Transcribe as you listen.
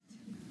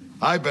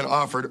I've been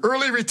offered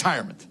early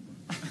retirement.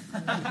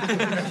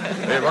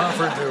 They've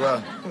offered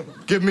to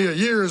give me a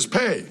year's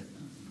pay,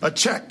 a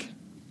check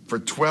for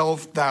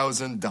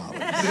 $12,000.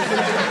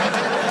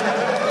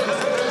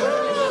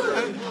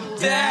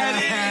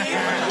 Daddy!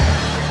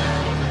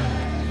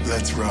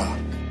 That's Rob.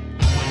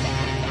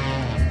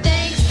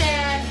 Thanks,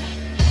 Dad.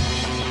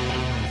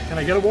 Can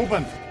I get a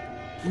whooping?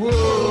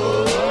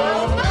 Whoa,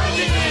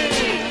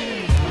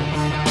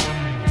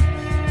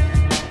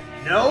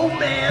 No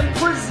Man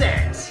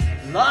presents,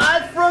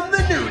 live from the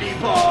nudie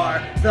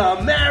bar,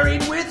 the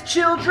Married with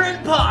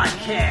Children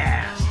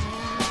podcast.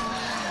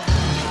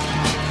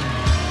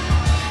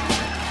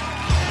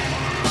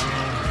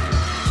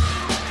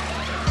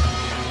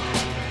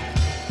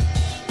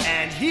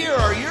 And here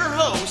are your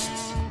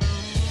hosts,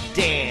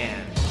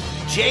 Dan,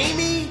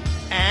 Jamie,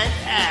 and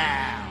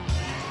Al.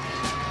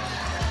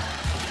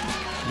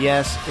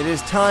 Yes, it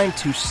is time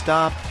to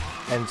stop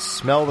and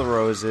smell the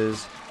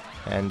roses,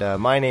 and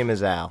my name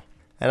is Al.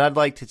 And I'd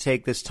like to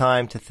take this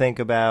time to think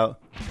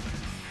about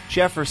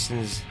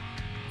Jefferson's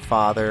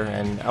father,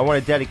 and I want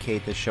to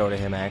dedicate this show to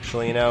him,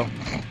 actually. You know,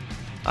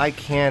 I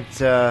can't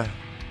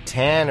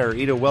tan or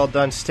eat a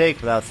well-done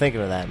steak without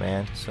thinking of that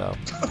man, so.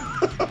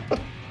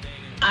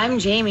 I'm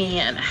Jamie,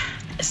 and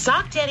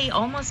Sock Daddy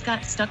almost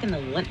got stuck in the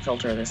lint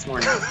filter this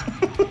morning.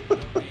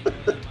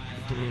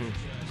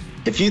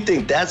 If you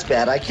think that's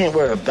bad, I can't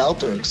wear a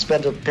belt or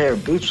spend a pair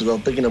of boots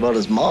without thinking about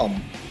his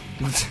mom.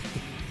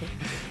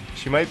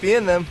 She might be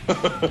in them.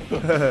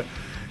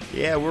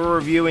 Yeah, we're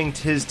reviewing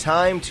 'Tis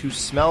Time to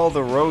Smell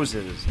the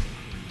Roses.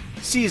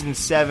 Season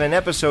 7,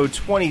 Episode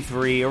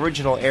 23,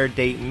 original air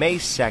date May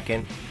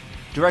 2nd.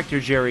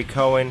 Director Jerry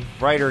Cohen,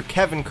 writer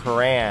Kevin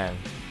Curran.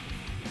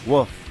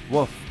 Woof,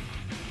 woof.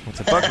 It's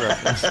a Buck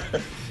reference.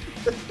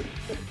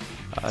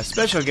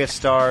 Special guest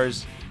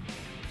stars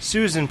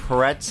Susan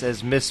Peretz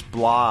as Miss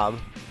Blob.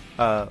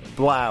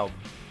 Blaub.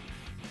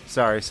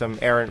 Sorry, some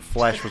errant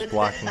flesh was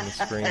blocking the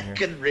screen here. I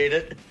couldn't read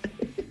it.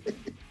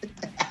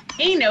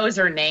 He knows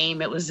her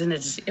name. It was a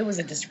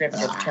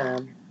descriptive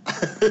term.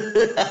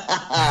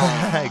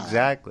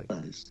 Exactly.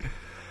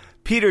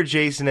 Peter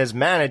Jason as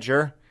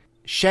manager,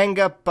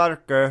 Shanga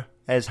Parker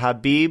as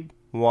Habib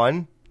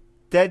 1,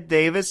 Ted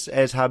Davis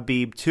as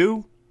Habib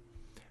 2,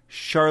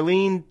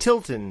 Charlene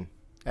Tilton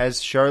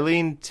as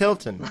Charlene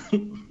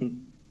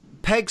Tilton.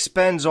 Peg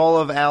spends all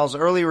of Al's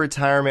early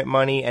retirement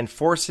money and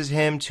forces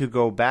him to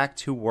go back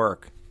to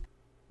work.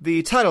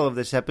 The title of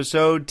this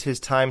episode,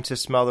 'Tis Time to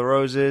Smell the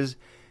Roses,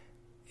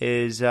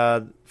 is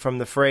from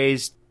the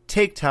phrase,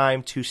 take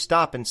time to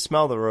stop and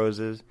smell the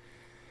roses,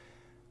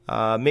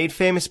 made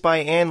famous by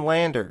Ann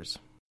Landers,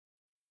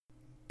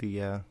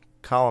 the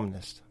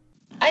columnist.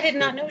 I did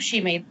not know she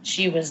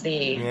was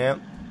the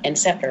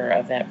inceptor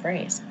of that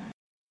phrase.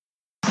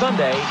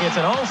 Sunday, it's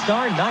an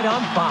all-star night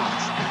on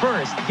Fox.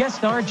 First, guest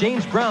star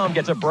James Brown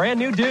gets a brand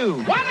new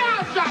do. What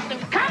else, something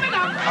coming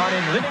up? On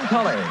In Living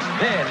Color.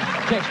 Then,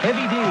 catch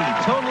Heavy D,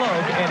 Tone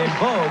Loc, and In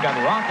Vogue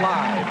on Rock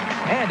Live.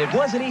 And it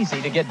wasn't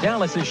easy to get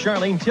Dallas's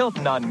Charlene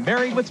Tilton on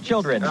Married with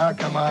Children. Oh,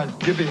 come on.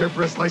 Give me here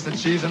for a slice of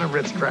cheese and a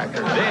Ritz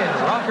cracker.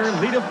 Then, rocker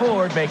Lita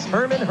Ford makes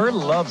Herman her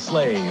love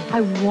slave.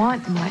 I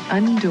want my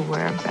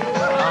underwear back.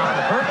 On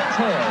Herman's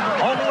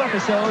Head. All new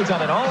episodes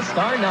on an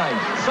all-star night.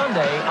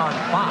 Sunday on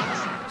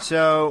Fox.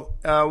 So,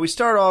 we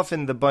start off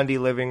in the Bundy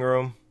living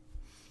room,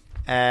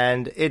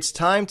 and it's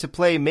time to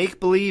play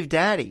Make-Believe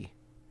Daddy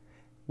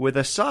with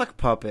a sock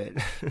puppet.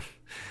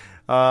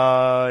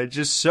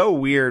 Just so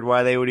weird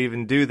why they would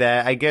even do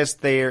that. I guess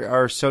they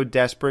are so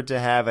desperate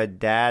to have a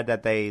dad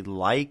that they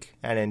like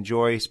and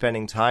enjoy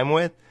spending time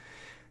with,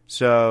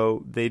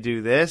 so they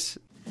do this.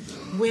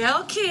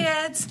 Well,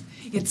 kids,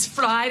 it's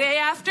Friday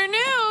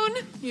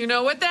afternoon. You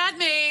know what that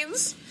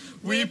means.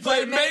 We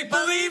play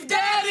Make-Believe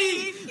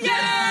Daddy!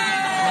 Yeah!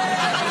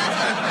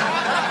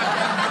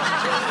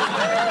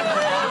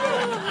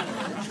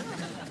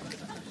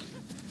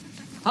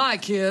 Hi,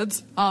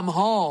 kids. I'm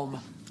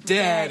home.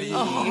 Daddy.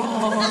 Oh.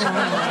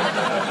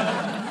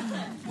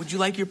 Would you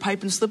like your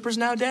pipe and slippers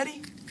now,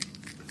 Daddy?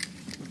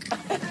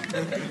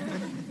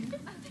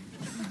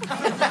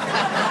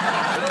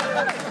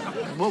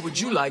 What would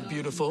you like,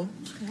 beautiful?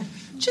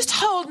 Just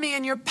hold me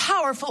in your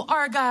powerful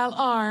Argyle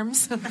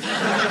arms.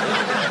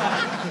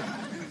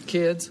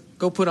 Kids,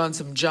 go put on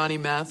some Johnny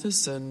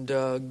Mathis and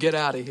get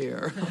out of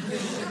here.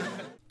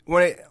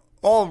 When it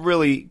all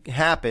really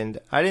happened,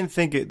 I didn't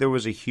think there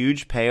was a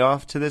huge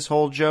payoff to this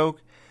whole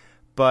joke,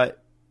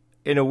 but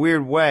in a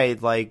weird way,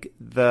 like,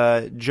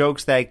 the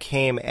jokes that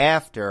came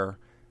after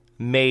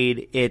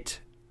made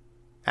it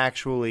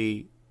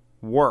actually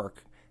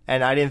work,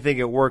 and I didn't think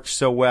it worked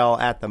so well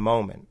at the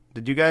moment.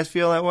 Did you guys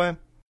feel that way?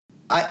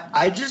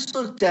 I just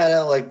looked at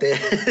it like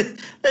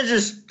they're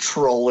just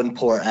trolling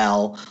poor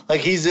Al. Like,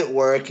 he's at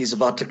work, he's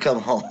about to come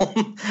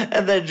home,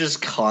 and they're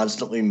just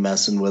constantly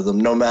messing with him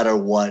no matter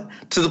what,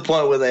 to the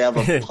point where they have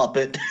a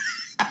puppet.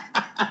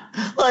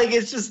 Like,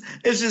 it's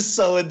just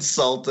so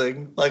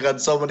insulting, like, on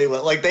so many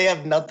levels. Like, they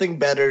have nothing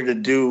better to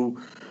do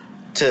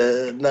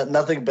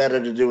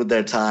with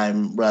their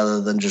time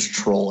rather than just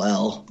troll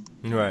Al.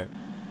 Right.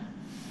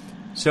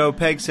 So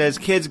Peg says,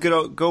 kids,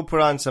 go put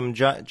on some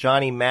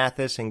Johnny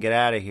Mathis and get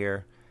out of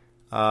here.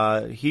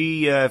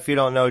 If you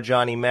don't know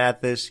Johnny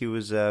Mathis, he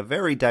was a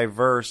very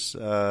diverse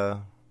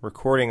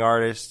recording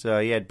artist.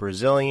 He had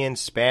Brazilian,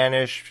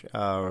 Spanish,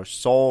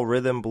 soul,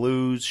 rhythm,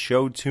 blues,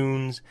 show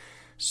tunes,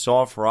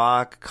 soft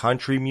rock,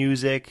 country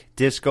music,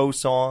 disco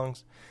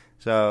songs.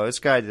 So this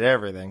guy did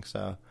everything.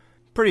 So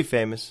pretty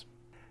famous.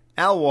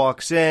 Al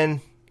walks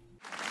in.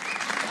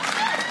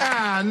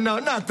 Ah, no,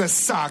 not the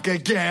sock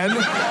again.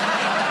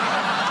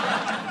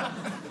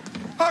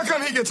 How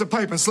come he gets a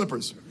pipe and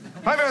slippers?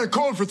 I've had a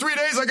cold for 3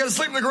 days. I got to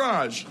sleep in the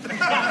garage.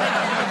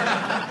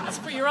 It's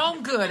for your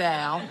own good,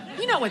 Al.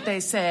 You know what they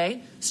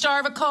say.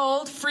 Starve a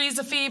cold, freeze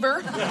a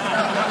fever.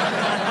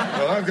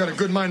 Well, I've got a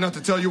good mind not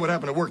to tell you what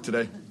happened at work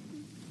today.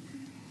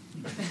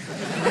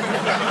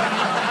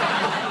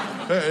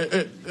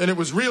 And it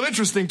was real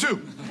interesting,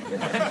 too.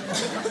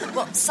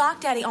 Well, Sock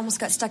Daddy almost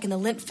got stuck in the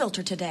lint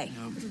filter today.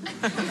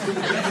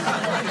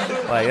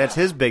 Like, that's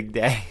his big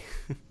day.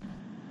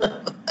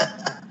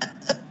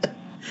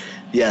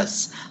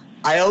 Yes.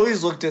 I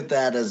always looked at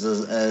that as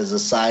a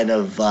sign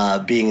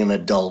of being an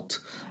adult,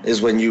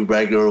 is when you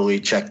regularly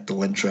check the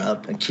lint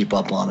trap and keep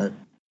up on it.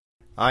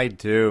 I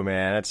do,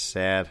 man. That's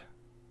sad.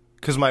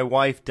 Because my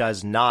wife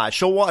does not.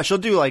 She'll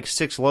do like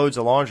 6 loads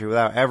of laundry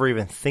without ever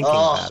even thinking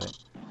about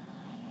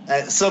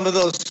it. Some of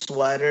those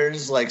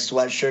sweaters, like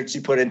sweatshirts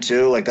you put in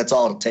too, like that's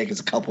all it'll take is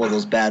a couple of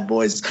those bad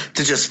boys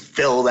to just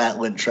fill that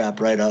lint trap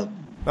right up.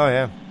 Oh,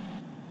 yeah.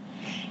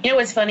 You know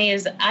what's funny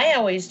is I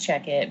always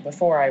check it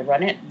before I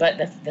run it, but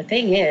the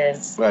thing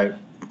is, right,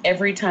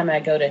 every time I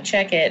go to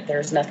check it,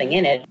 there's nothing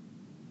in it.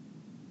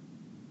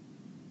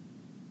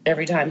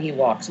 Every time he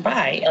walks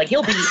by, like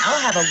I'll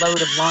have a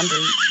load of laundry.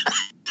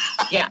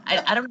 Yeah,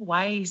 I don't know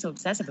why he's so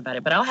obsessive about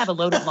it, but I'll have a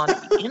load of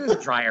laundry in the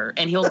dryer,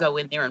 and he'll go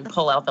in there and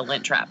pull out the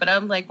lint trap. But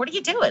I'm like, what are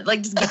you doing?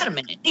 Like, just give it a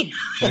minute.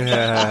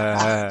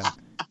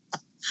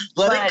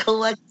 Let it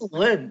collect the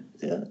lint.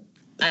 Yeah.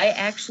 I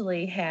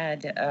actually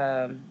had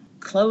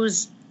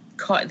clothes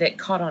that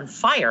caught on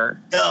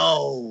fire.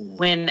 No.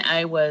 When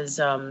I was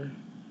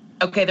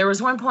there was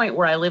one point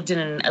where I lived in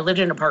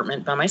an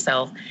apartment by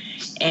myself,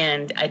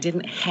 and I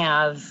didn't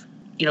have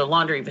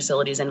laundry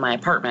facilities in my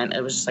apartment.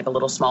 It was just like a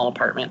little small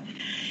apartment.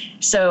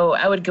 So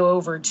I would go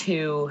over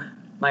to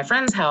my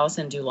friend's house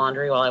and do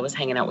laundry while I was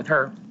hanging out with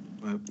her.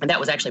 And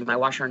that was actually my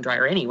washer and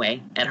dryer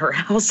anyway at her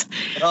house.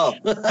 Oh.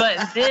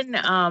 But then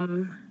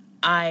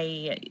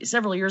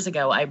several years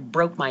ago, I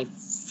broke my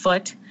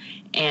foot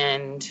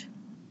and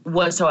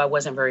I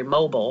wasn't very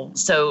mobile.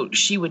 So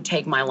she would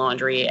take my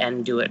laundry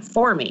and do it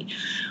for me.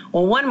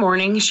 Well, one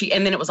morning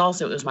and then it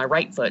was my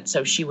right foot.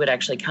 So she would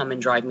actually come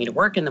and drive me to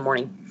work in the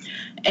morning.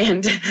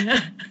 And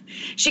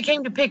she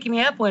came to pick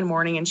me up one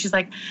morning and she's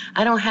like,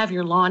 I don't have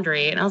your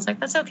laundry. And I was like,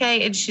 that's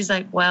okay. And she's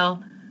like,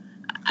 well,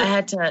 I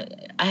had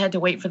to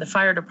wait for the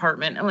fire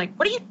department. I'm like,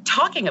 what are you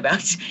talking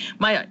about?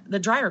 The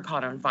dryer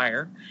caught on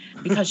fire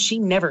because she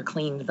never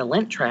cleaned the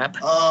lint trap.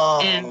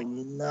 Oh,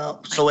 no.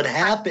 So it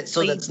happened.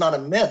 So that's not a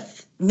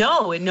myth.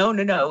 No.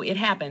 It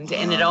happened,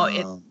 and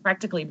it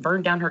practically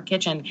burned down her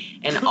kitchen,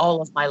 and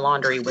all of my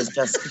laundry was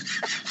just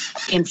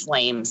in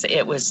flames.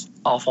 It was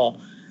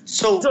awful.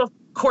 So of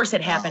course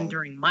it happened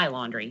during my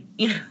laundry.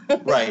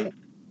 Right.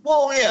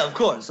 Well, yeah, of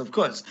course.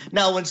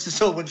 Now, when she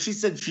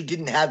said she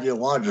didn't have your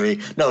laundry,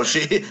 no,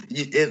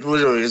 it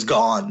literally is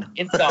gone.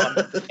 It's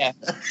gone. Yeah,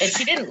 and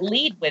she didn't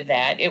lead with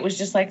that. It was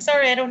just like,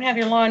 sorry, I don't have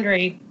your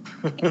laundry.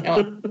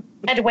 I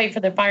had to wait for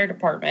the fire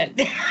department.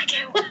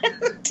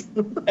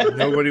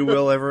 Nobody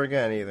will ever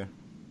again either.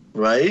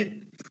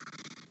 Right?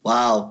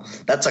 Wow,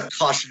 that's a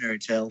cautionary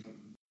tale.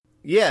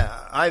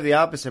 Yeah, I have the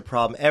opposite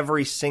problem.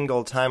 Every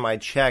single time I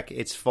check,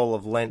 it's full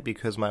of lint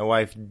because my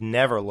wife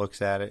never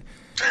looks at it.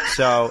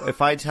 So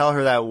if I tell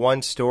her that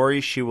one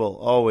story, she will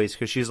always,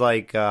 because she's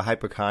like a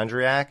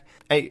hypochondriac,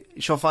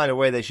 she'll find a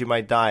way that she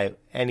might die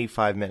any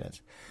 5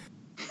 minutes.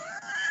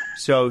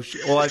 So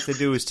all I have to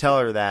do is tell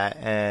her that,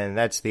 and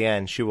that's the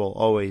end. She will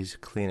always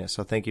clean it.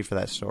 So thank you for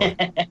that story.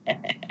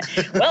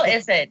 Well,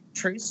 it's a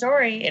true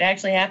story. It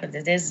actually happens.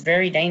 It is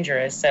very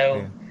dangerous. So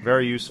yeah,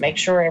 very useful. Make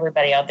sure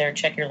everybody out there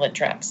check your lint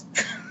traps.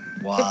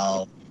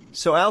 Wow.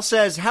 So Al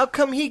says, how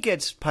come he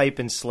gets pipe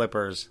and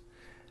slippers?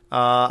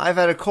 I've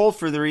had a cold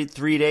for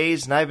 3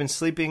 days, and I've been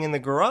sleeping in the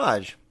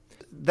garage.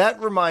 That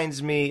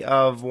reminds me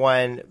of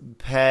when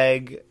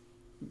Peg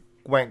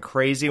went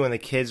crazy when the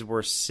kids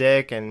were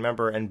sick,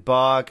 and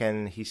Buck,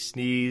 and he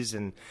sneezed,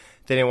 and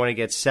they didn't want to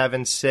get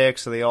 7 sick,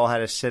 so they all had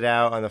to sit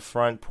out on the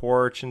front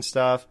porch and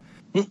stuff.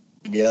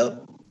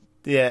 Yep.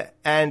 Yeah,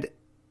 and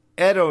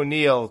Ed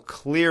O'Neill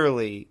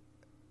clearly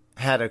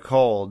had a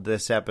cold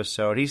this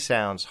episode. He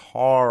sounds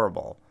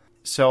horrible.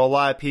 So a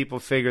lot of people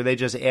figure they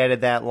just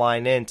added that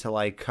line in to,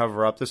 like,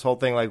 cover up this whole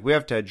thing. Like, we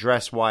have to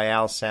address why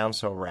Al sounds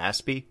so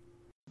raspy.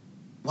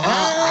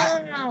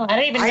 Wow. I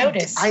didn't even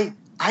notice.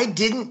 I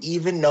didn't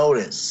even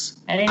notice.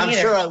 I'm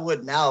sure I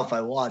would now if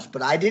I watched,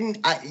 but I didn't.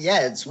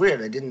 Yeah, it's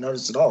weird. I didn't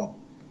notice at all.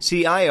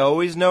 See, I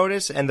always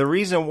notice, and the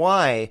reason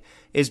why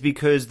is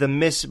because the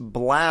Miss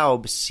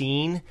Blaub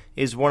scene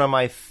is one of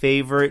my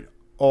favorite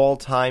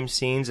all-time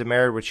scenes of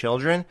Married with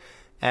Children,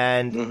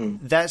 and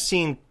that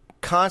scene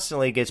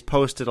constantly gets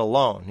posted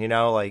alone,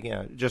 like,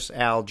 just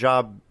Al,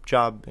 job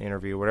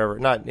interview, whatever.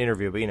 Not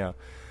interview, but,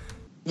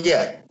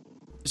 Yeah.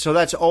 So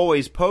that's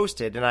always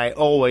posted, and I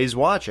always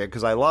watch it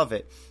because I love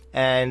it.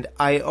 And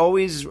I'm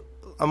always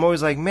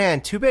like,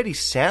 man, too bad he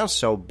sounds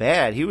so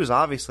bad. He was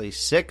obviously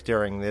sick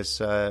during this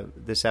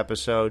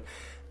episode.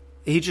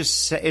 It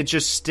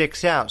just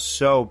sticks out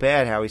so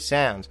bad how he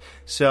sounds.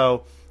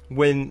 So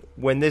when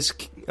this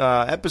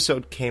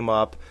episode came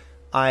up,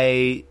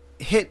 I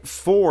hit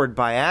forward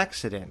by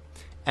accident,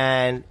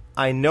 and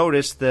I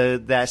noticed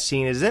that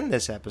scene is in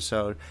this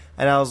episode,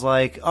 and I was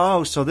like,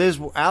 oh, so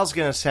Al's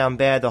going to sound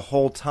bad the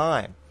whole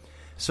time.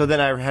 So then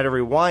I had to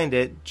rewind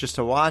it just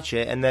to watch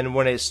it, and then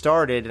when it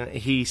started and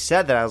he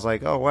said that, I was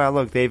like, oh, wow,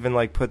 look, they even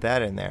put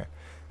that in there.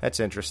 That's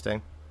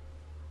interesting.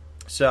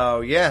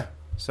 So, yeah.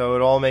 So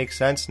it all makes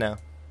sense now.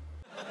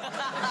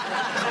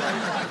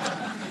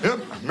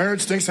 Yep,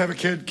 marriage stinks, have a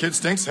kid. Kid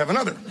stinks, have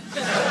another.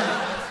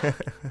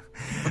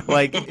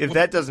 If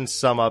that doesn't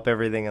sum up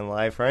everything in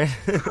life, right?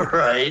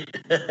 Right.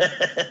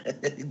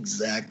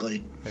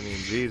 Exactly. I mean,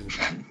 Jesus.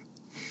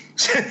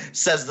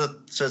 says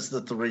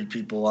the three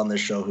people on the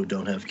show who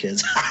don't have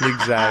kids.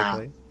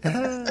 Exactly.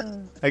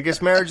 I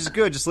guess marriage is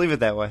good. Just leave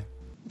it that way.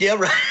 Yeah,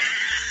 right.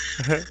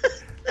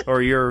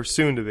 Or you're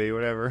soon to be,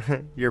 whatever.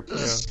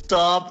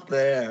 Stop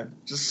there.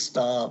 Just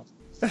stop.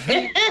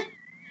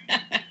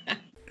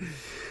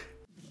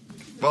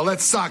 Well,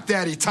 let's sock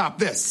daddy top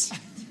this.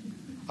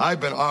 I've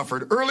been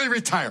offered early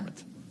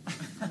retirement.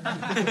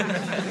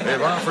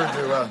 They've offered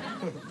to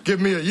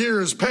give me a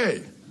year's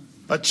pay,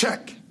 a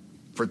check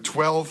for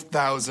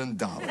 $12,000.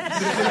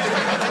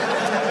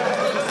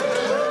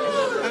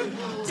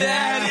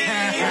 Daddy!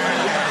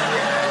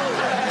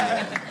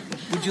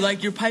 Would you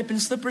like your pipe and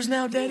slippers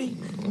now, Daddy?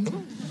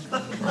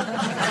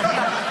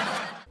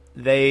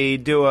 They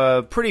do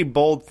a pretty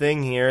bold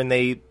thing here, and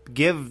they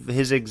give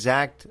his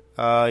exact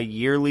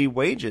yearly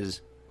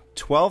wages.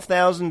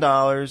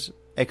 $12,000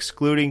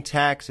 excluding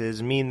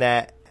taxes mean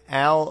that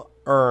Al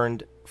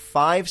earned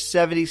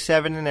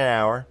 $5.77 an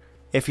hour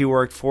if he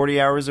worked 40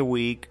 hours a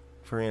week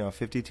for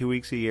 52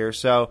 weeks a year.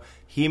 So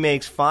he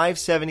makes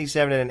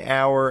 $5.77 an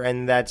hour,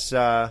 and that's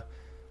what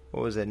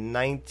was it,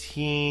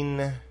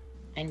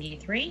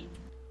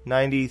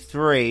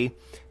 1993?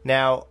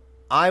 Now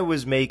I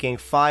was making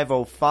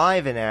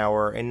 $5.05 an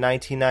hour in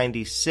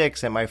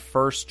 1996 at my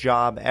first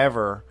job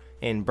ever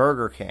in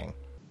Burger King.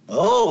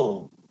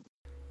 Oh.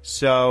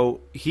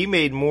 So he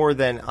made more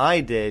than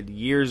I did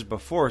years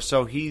before.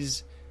 So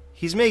he's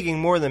making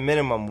more than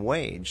minimum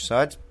wage. So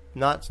that's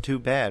not too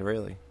bad,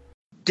 really.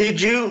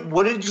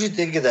 What did you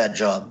think of that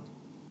job?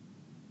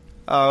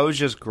 Oh, it was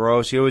just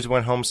gross. You always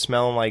went home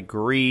smelling like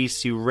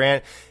grease. You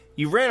ran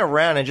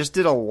around and just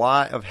did a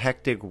lot of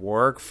hectic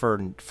work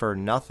for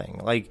nothing.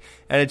 And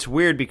it's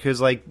weird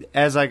because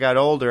as I got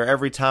older,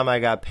 every time I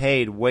got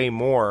paid way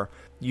more,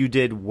 you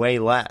did way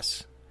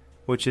less.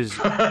 Which is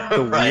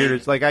the right.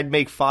 Weirdest. I'd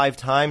make 5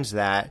 times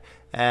that,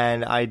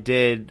 and I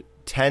did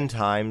 10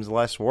 times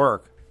less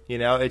work.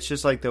 It's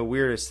just the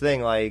weirdest thing.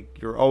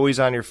 You're always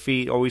on your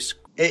feet, always.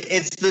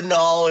 It's the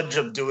knowledge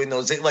of doing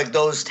those things,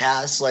 those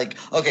tasks.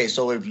 Okay,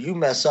 so if you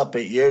mess up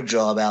at your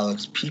job,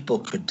 Alex, people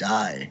could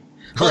die.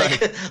 Yeah.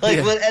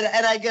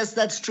 And I guess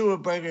that's true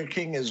of Burger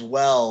King as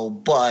well.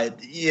 But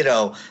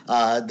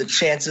the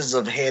chances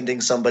of handing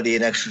somebody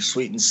an extra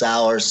sweet and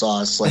sour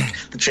sauce,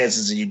 the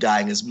chances of you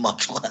dying is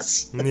much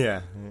less.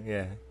 Yeah,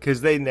 because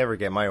they never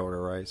get my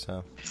order right.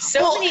 So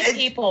many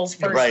people's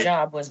first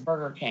job was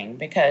Burger King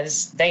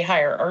because they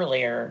hire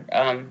earlier.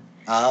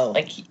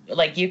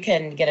 You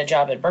can get a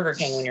job at Burger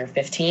King when you're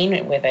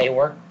 15 with a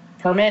work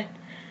permit.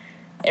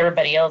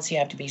 Everybody else, you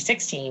have to be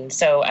 16.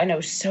 So I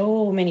know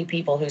so many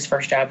people whose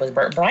first job was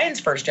Brian's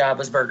first job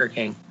was Burger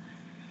King.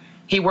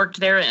 He worked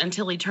there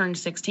until he turned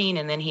 16,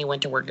 and then he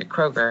went to work at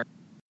Kroger.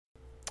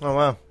 Oh,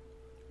 wow.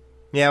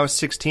 Yeah, I was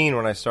 16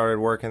 when I started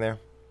working there.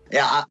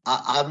 Yeah,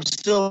 I'm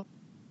still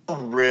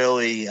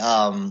really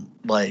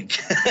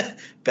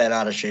bent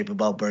out of shape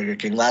about Burger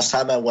King. Last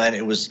time I went,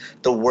 it was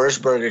the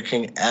worst Burger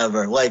King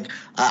ever.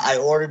 I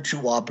ordered 2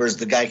 Whoppers.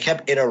 The guy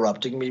kept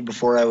interrupting me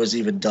before I was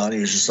even done. He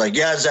was just like,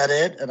 yeah, is that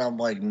it? And I'm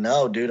like,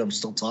 no, dude, I'm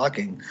still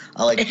talking.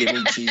 Give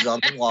me cheese on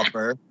the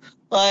Whopper.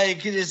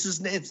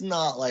 It's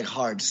not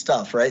hard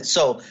stuff, right?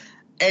 So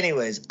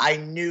anyways, I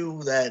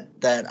knew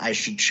that I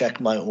should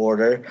check my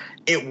order.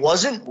 It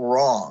wasn't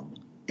wrong.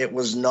 It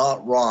was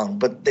not wrong,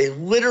 but they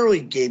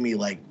literally gave me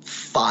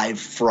 5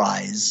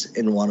 fries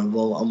in one of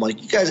them. I'm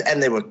like, you guys,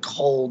 and they were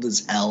cold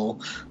as hell.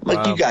 I'm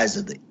like, you guys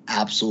are the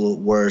absolute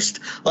worst.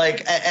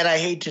 And I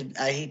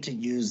hate to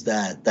use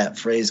that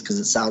phrase because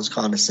it sounds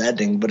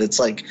condescending, but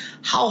it's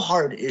how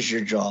hard is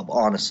your job,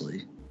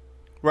 honestly?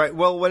 Right.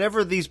 Well,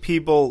 whenever these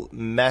people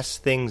mess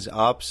things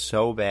up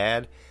so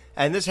bad,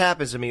 and this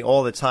happens to me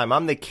all the time,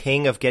 I'm the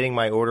king of getting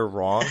my order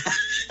wrong.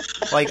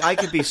 I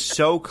could be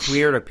so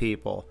clear to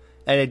people.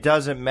 And it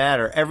doesn't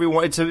matter.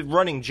 Everyone, it's a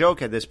running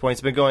joke at this point.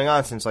 It's been going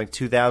on since like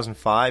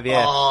 2005.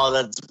 Yeah. Oh,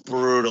 that's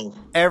brutal.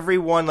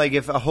 Everyone, like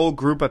if a whole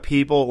group of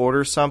people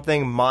order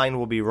something, mine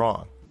will be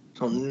wrong.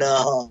 Oh,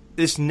 no.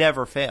 This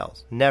never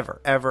fails.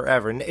 Never, ever,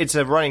 ever. It's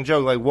a running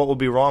joke. Like, what will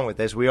be wrong with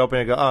this? We open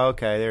it and go, oh,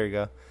 okay, there you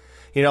go.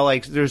 You know,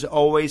 like there's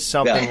always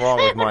something wrong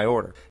with my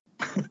order.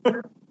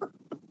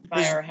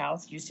 By our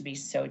house used to be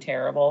so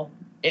terrible.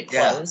 It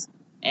closed,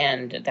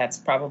 and that's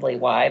probably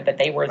why. But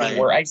they were the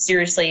worst. I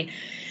seriously...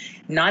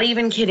 Not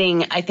even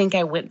kidding. I think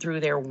I went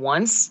through there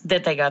once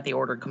that they got the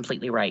order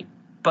completely right.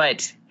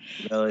 But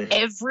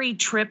every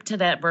trip to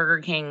that Burger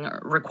King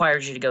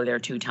requires you to go there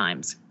 2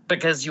 times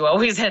because you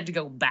always had to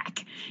go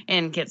back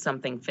and get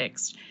something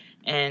fixed.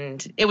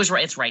 And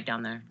it's right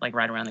down there, like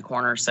right around the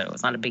corner. So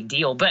it's not a big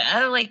deal. But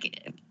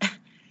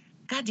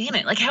God damn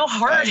it. Like how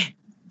hard?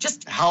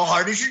 Just how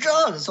hard is your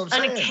job? That's what I'm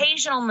saying. An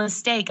occasional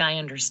mistake, I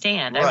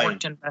understand. I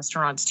worked in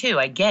restaurants too.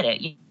 I get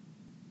it. You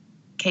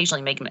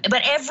occasionally make them.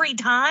 But every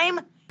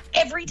time?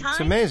 It's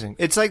amazing.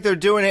 It's like they're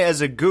doing it as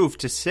a goof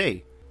to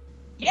see.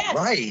 Yeah.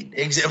 Right.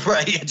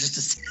 Right.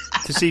 Just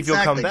to see if you'll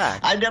come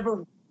back. I've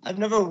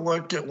never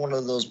worked at one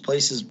of those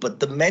places, but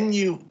the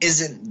menu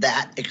isn't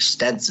that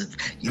extensive.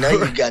 You know,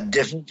 you've got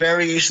different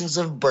variations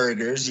of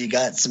burgers. You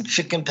got some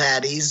chicken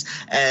patties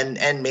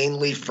and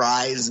mainly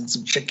fries and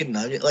some chicken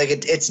nuggets. Like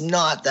it's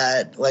not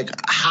that. Like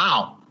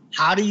how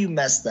do you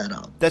mess that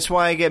up? That's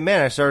why I get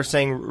mad. I started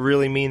saying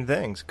really mean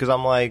things because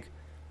I'm like,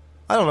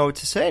 I don't know what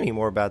to say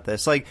anymore about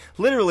this. Like,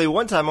 literally,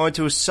 one time I went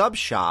to a sub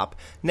shop.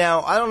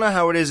 Now, I don't know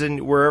how it is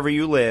in wherever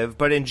you live,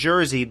 but in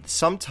Jersey,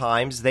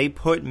 sometimes they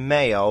put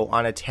mayo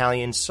on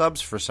Italian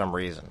subs for some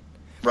reason.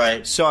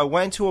 Right. So I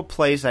went to a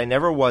place I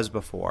never was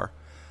before,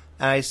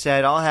 and I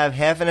said, I'll have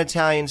half an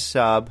Italian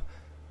sub,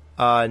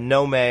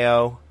 no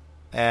mayo,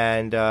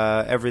 and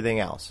everything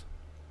else.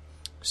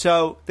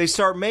 So they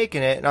start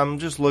making it, and I'm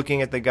just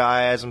looking at the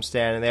guy as I'm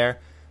standing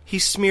there. He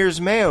smears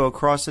mayo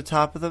across the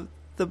top of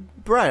the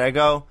bread. I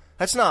go...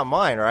 That's not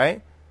mine,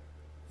 right?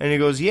 And he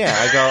goes, yeah.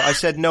 I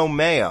said no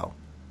mayo.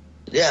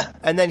 Yeah.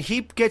 And then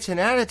he gets an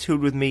attitude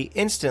with me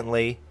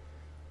instantly,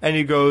 and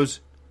he goes,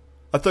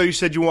 I thought you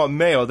said you want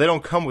mayo. They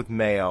don't come with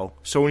mayo.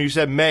 So when you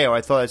said mayo,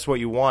 I thought that's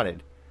what you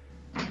wanted.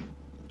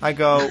 I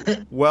go,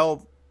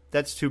 well,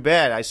 that's too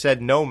bad. I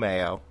said no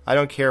mayo. I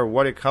don't care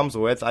what it comes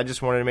with. I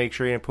just wanted to make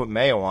sure you didn't put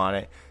mayo on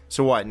it.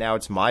 So what, now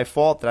it's my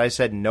fault that I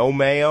said no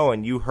mayo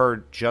and you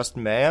heard just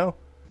mayo?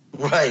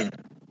 Right.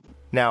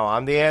 Now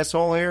I'm the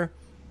asshole here?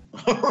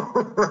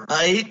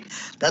 Right?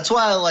 That's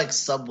why I like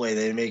Subway.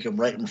 They make them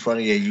right in front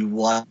of you. You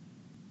watch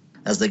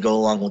as they go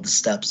along with the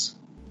steps.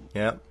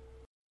 Yep.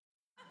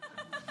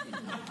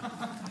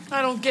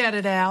 I don't get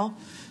it, Al.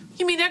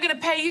 You mean they're going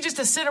to pay you just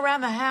to sit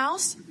around the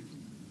house?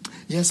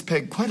 Yes,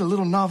 Peg, quite a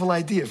little novel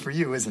idea for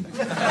you, isn't it?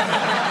 But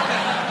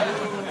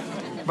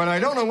I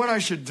don't know what I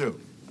should do.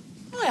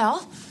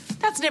 Well,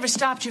 that's never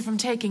stopped you from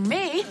taking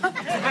me.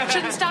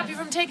 Shouldn't stop you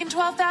from taking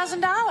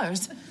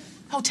 $12,000.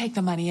 Oh, take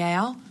the money,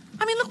 Al.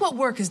 I mean, look what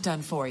work has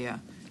done for you.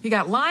 You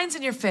got lines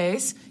in your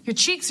face, your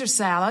cheeks are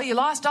sallow, you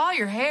lost all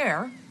your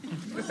hair.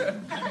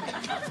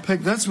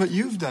 Peg, that's what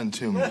you've done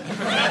to me.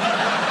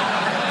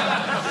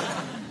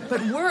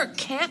 But work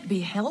can't be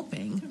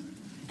helping.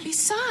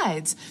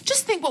 Besides,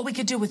 just think what we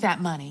could do with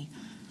that money.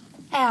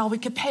 Al, we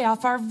could pay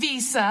off our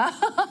visa.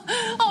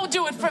 Oh,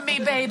 do it for me,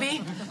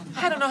 baby.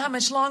 I don't know how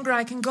much longer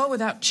I can go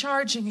without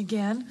charging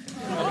again.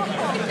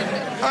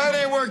 I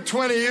didn't work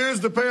 20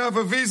 years to pay off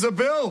a visa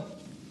bill.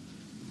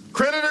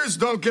 Creditors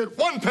don't get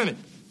 1 penny.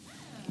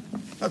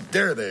 How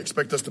dare they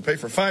expect us to pay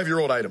for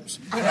 5-year-old items?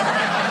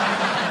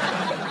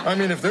 I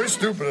mean, if they're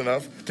stupid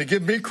enough to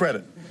give me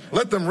credit,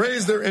 let them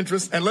raise their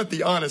interest and let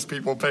the honest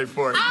people pay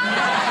for it.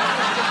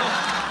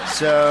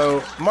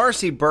 So,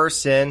 Marcy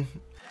bursts in.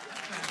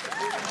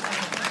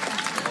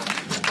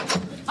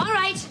 All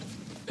right,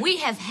 we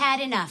have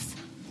had enough.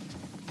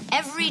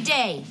 Every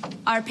day,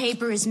 our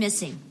paper is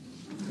missing.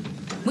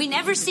 We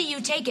never see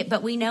you take it,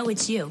 but we know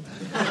it's you.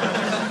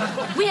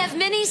 We have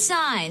many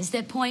signs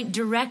that point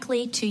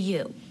directly to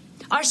you.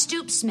 Our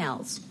stoop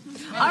smells.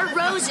 Our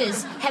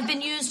roses have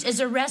been used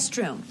as a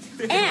restroom.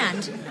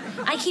 And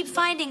I keep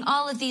finding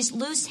all of these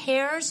loose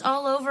hairs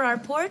all over our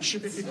porch,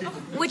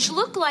 which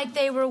look like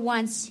they were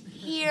once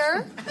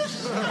here,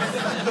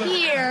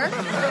 here,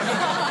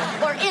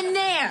 or in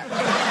there.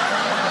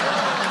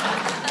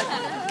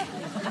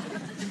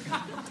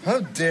 How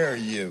dare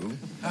you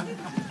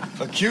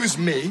accuse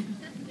me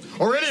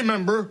or any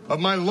member of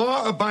my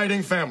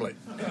law-abiding family?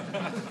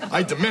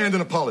 I demand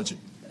an apology.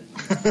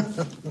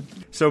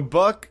 So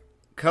Buck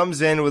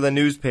comes in with a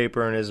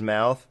newspaper in his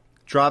mouth,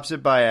 drops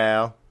it by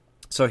Al,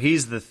 so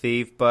he's the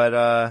thief,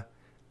 but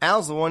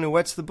Al's the one who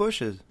wets the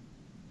bushes.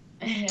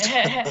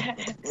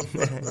 That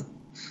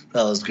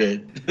was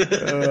great.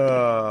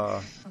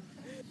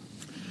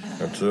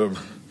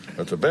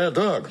 That's a bad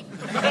dog.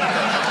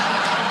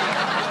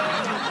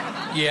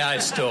 Yeah, I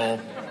stole.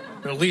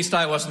 But at least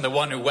I wasn't the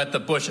one who wet the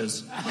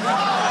bushes.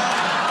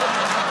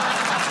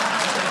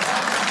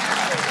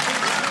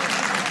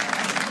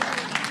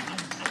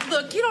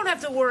 Look, you don't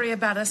have to worry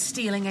about us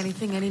stealing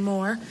anything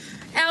anymore.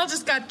 Al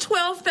just got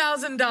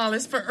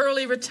 $12,000 for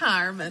early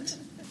retirement.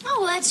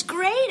 Oh, that's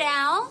great,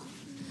 Al.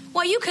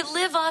 Well, you could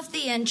live off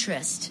the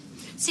interest.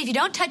 See, if you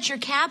don't touch your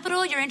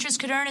capital, your interest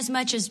could earn as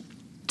much as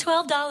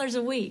 $12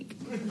 a week.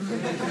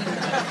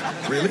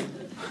 Really?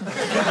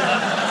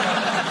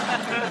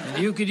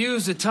 You could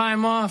use the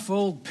time off,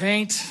 old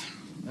paint.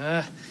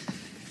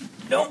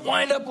 Don't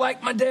wind up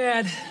like my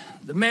dad.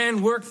 The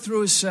man worked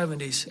through his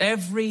 70s.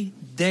 Every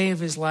day of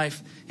his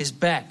life, his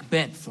back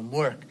bent from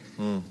work.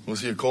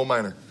 Was he a coal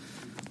miner?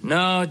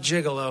 No,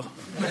 gigolo.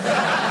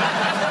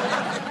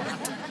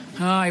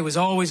 He was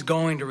always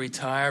going to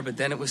retire, but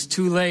then it was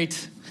too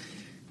late.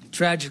 He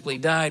tragically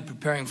died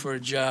preparing for a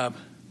job.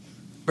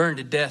 Burned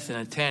to death in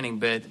a tanning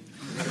bed.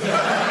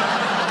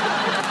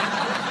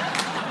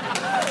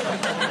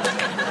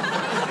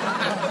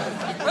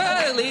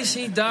 Well, at least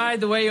he died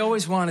the way he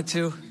always wanted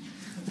to.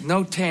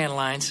 No tan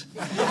lines.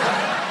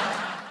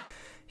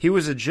 He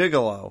was a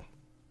gigolo.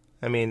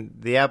 I mean,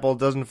 the apple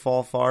doesn't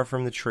fall far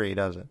from the tree,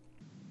 does it?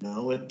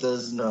 No, it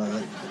does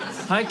not.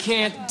 I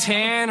can't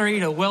tan or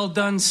eat a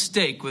well-done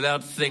steak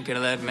without thinking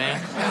of that man.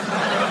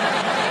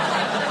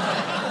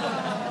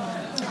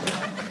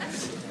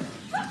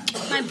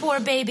 My poor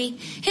baby.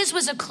 His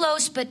was a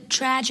close but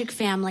tragic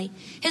family.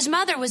 His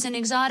mother was an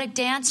exotic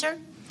dancer.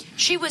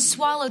 She was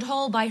swallowed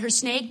whole by her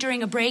snake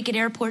during a break at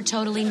airport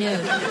totally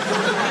nude.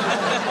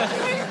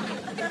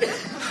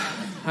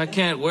 I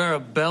can't wear a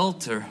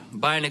belt or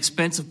buy an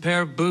expensive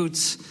pair of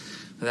boots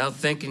without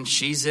thinking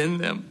she's in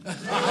them.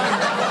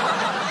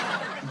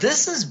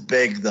 This is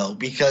big, though,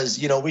 because,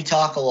 we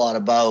talk a lot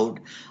about,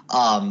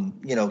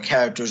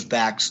 characters'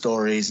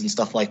 backstories and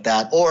stuff like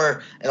that,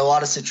 or in a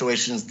lot of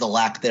situations, the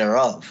lack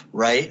thereof,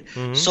 right?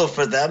 Mm-hmm. So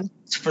for them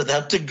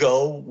to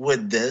go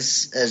with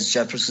this as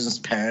Jefferson's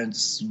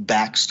parents'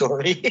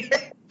 backstory,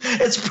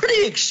 it's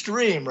pretty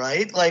extreme,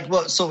 right? Like,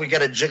 what? So we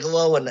got a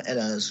gigolo and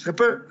a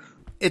stripper?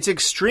 It's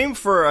extreme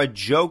for a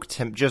joke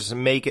to just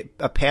make it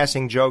a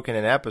passing joke in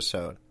an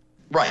episode.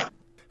 Right.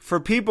 For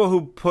people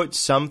who put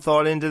some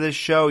thought into this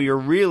show, you're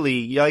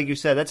really, like you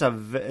said, it's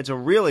a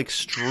real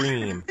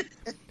extreme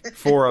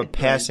for a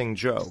passing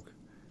joke.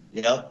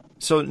 Yep.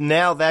 So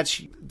now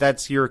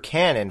that's your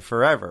canon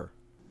forever.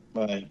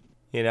 Right.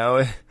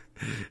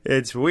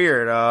 It's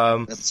weird.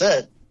 That's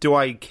it. Do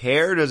I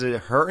care? Does it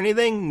hurt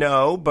anything?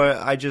 No, but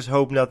I just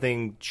hope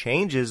nothing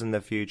changes in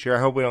the future. I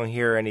hope we don't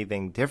hear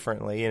anything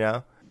differently,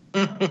 Yeah.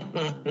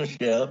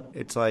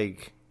 It's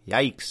like,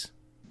 yikes.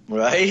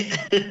 Right?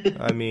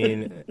 I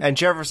mean, and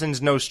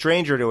Jefferson's no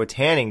stranger to a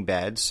tanning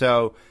bed,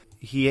 so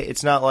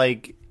it's not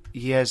like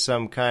he has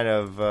some kind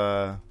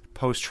of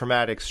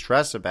post-traumatic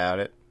stress about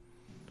it.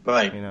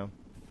 Right.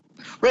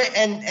 Right,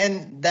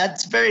 and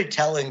that's very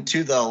telling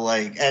too, though.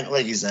 Like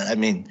you said, I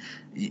mean,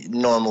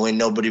 normally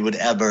nobody would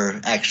ever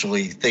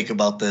actually think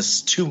about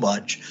this too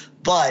much,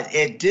 but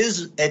it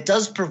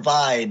does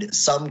provide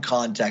some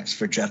context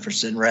for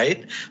Jefferson,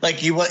 right? Like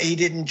he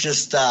didn't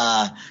just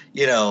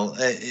he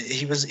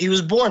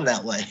was born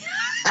that way.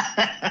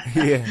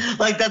 Yeah.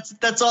 Like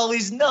that's all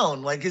he's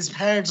known. Like his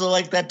parents are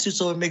like that too,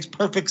 so it makes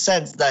perfect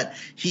sense that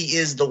he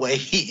is the way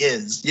he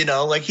is.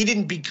 Like he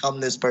didn't become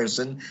this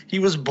person; he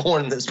was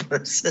born this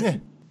person.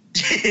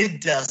 Yeah.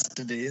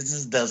 Destiny. It's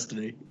his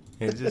destiny.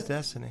 It's his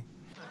destiny.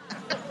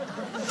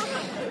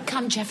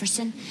 Come,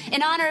 Jefferson.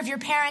 In honor of your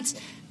parents,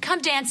 come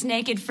dance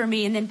naked for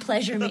me and then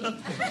pleasure me.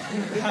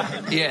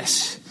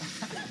 Yes.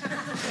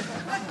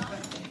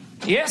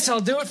 Yes,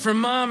 I'll do it for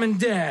Mom and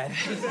Dad.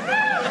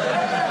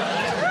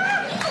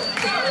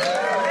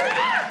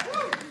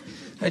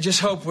 I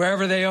just hope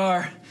wherever they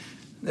are,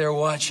 they're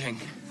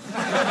watching.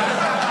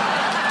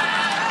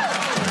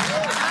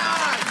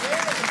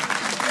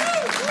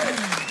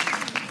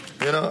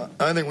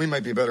 I think we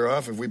might be better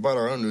off if we bought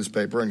our own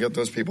newspaper and get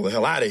those people the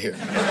hell out of here.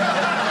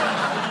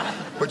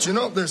 But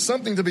there's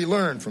something to be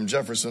learned from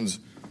Jefferson's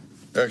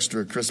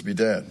extra crispy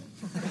dad.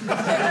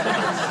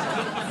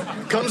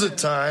 Comes a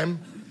time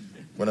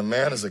when a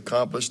man has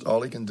accomplished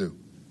all he can do.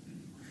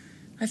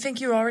 I think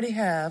you already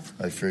have.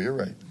 I fear you're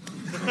right.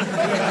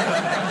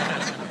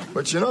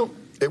 But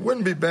it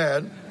wouldn't be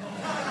bad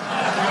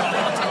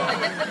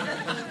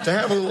to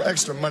have a little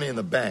extra money in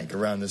the bank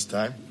around this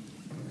time.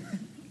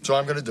 So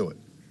I'm going to do it.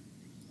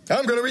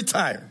 I'm going to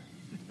retire.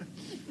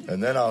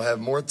 And then I'll have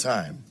more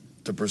time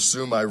to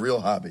pursue my real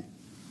hobby.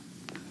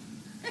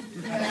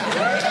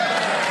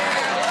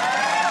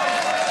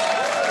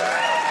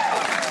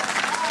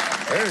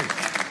 Hey,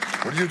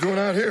 what are you doing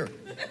out here?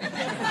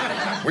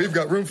 We've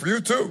got room for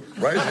you too,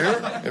 right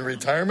here in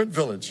Retirement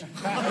Village.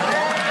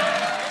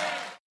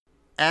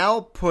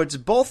 Al puts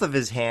both of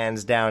his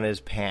hands down his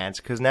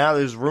pants because now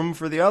there's room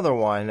for the other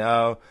one.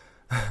 I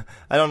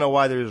don't know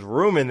why there's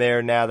room in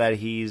there now that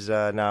he's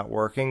not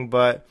working,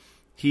 but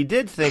he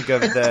did think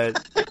of the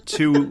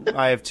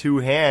I have two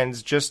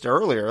hands just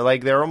earlier.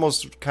 Like they're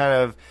almost kind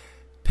of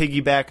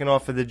piggybacking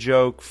off of the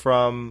joke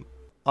from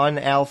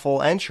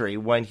Unalful Entry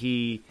when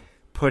he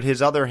put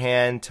his other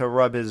hand to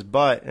rub his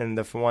butt and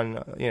the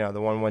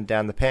one went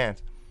down the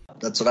pants.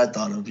 That's what I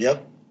thought of,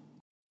 yep.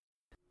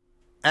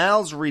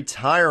 Al's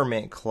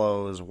retirement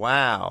clothes.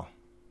 Wow.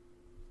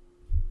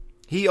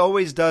 He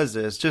always does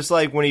this. Just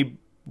like when he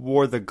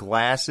wore the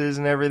glasses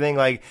and everything.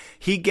 Like,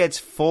 he gets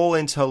full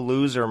into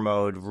loser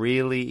mode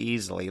really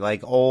easily.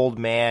 Like, old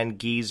man,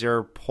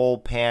 geezer, pull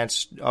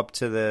pants up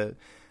to the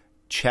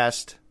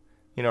chest.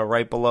 You know,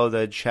 right below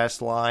the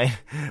chest line.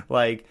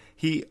 Like,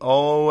 he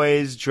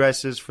always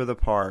dresses for the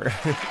part.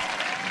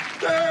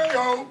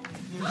 Hey-o.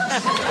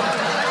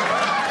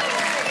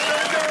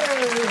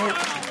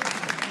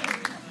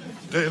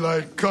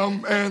 Daylight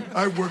come and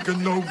I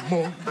workin' no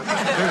more.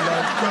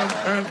 Daylight come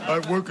and I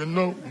workin'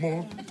 no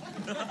more.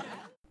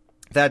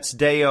 That's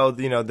Day-O,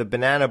 you know, the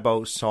Banana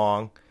Boat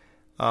song,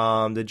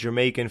 the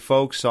Jamaican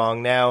folk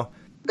song. Now,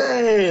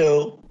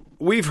 Day-O.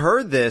 We've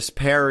heard this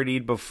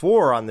parodied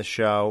before on the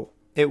show.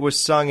 It was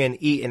sung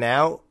in Eatin'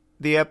 Out,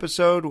 the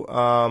episode,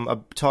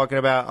 talking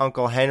about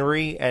Uncle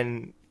Henry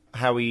and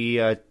how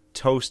he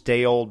toasts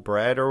day-old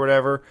bread or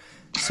whatever,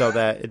 so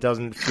that it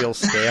doesn't feel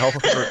stale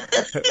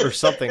or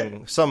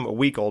something, some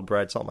week-old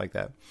bread, something like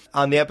that.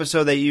 On the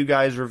episode that you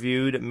guys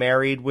reviewed,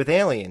 Married with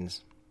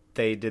Aliens,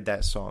 they did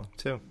that song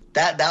too.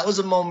 That was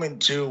a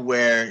moment too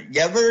where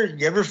you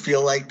ever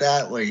feel like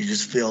that, where you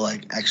just feel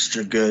like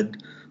extra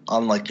good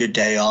on like your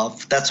day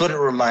off. That's what it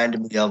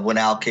reminded me of when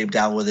Al came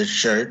down with his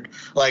shirt.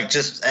 Like,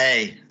 just,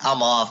 hey,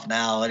 I'm off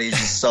now, and he's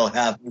just so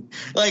happy.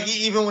 Like,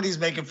 even when he's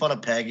making fun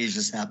of Peg, he's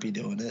just happy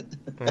doing it.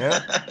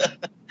 Yeah.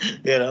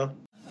 You know?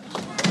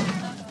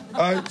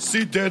 I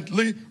see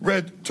deadly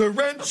red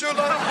tarantula.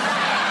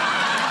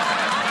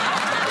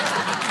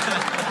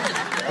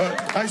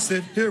 But I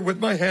sit here with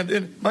my hand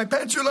in my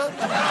pantula.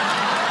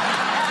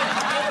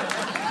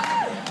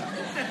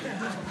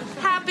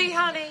 Happy,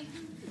 honey?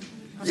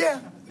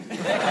 Yeah.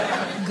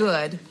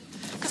 Good.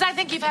 Because I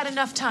think you've had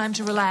enough time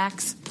to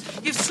relax.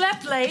 You've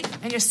slept late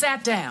and you're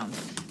sat down.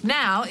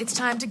 Now it's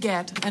time to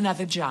get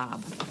another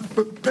job.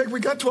 But, Peg, we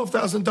got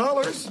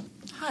 $12,000.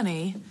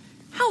 Honey,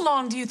 how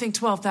long do you think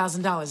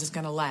 $12,000 is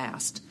going to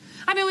last?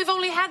 I mean, we've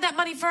only had that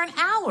money for an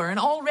hour, and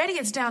already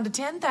it's down to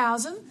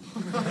 $10,000.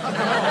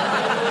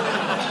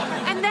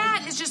 And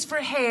that is just for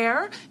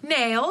hair,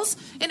 nails,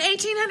 and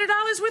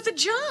 $1,800 worth of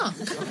junk.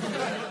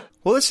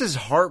 Well, this is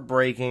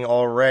heartbreaking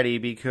already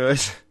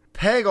because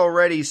Peg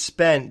already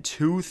spent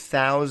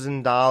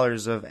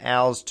 $2,000 of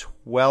Al's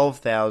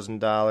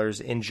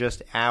 $12,000 in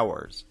just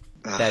hours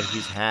that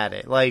he's had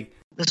it. Like,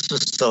 this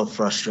was so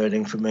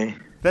frustrating for me.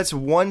 That's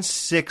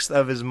 1/6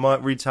 of his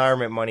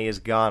retirement money is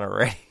gone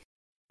already.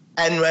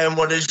 And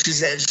what did she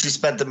say? She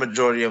spent the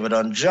majority of it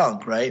on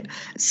junk, right?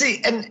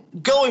 See, and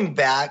going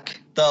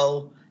back,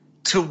 though,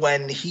 to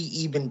when he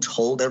even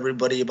told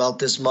everybody about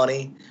this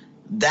money,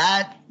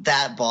 that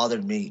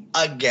bothered me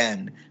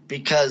again.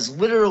 Because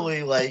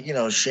literally, like, you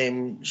know,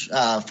 shame,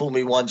 fool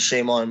me once,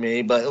 shame on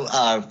me, but,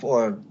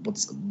 or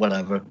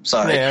whatever.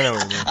 Sorry. Yeah, I know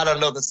what you mean. I don't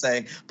know the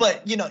saying.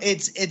 But, you know,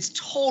 it's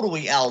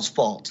totally Al's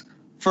fault.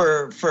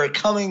 For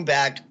coming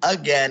back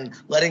again,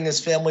 letting his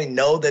family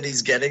know that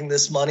he's getting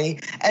this money,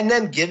 and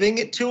then giving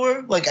it to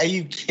her? Like, are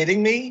you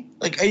kidding me?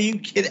 Like, are you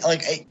kidding?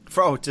 Like,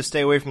 to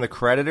stay away from the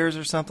creditors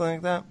or something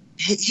like that?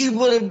 He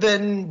would have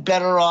been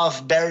better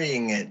off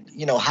burying it,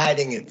 you know,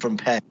 hiding it from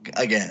Peg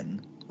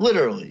again.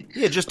 Literally.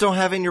 Yeah, just don't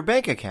have it in your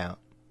bank account.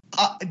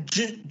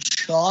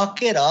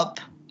 Chalk it up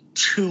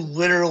to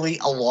literally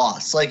a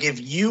loss. Like,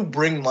 if you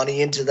bring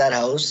money into that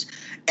house,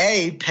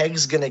 A,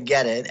 Peg's going to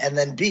get it, and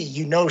then B,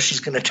 you know she's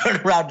going to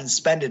turn around and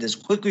spend it as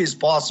quickly as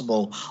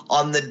possible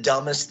on the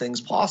dumbest things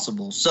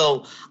possible.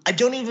 So I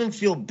don't even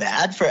feel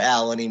bad for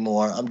Al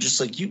anymore. I'm just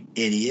like, you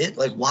idiot.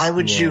 Like, why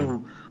would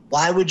you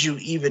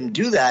even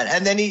do that?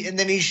 And then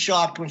he's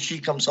shocked when she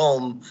comes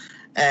home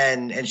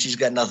and she's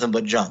got nothing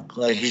but junk.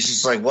 Like, he's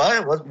just like,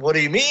 what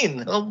do you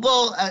mean? Oh,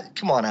 well,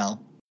 come on,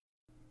 Al.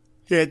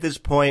 Yeah, at this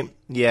point,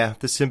 yeah,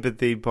 the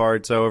sympathy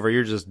part's over.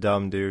 You're just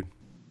dumb, dude.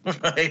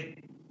 Right.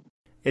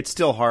 It's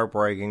still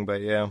heartbreaking, but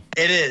yeah.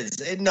 It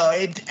is. And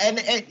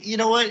you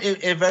know what?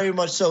 It very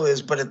much so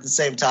is, but at the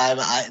same time,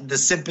 the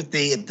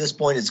sympathy at this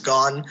point is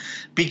gone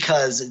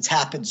because it's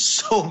happened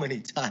so many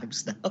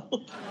times now.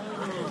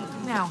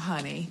 Now,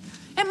 honey,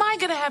 am I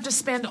going to have to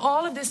spend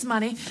all of this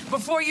money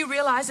before you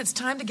realize it's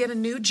time to get a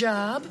new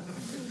job?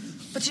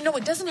 But you know,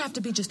 it doesn't have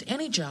to be just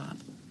any job.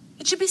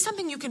 It should be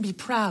something you can be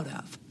proud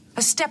of.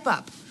 A step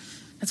up.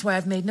 That's why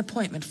I've made an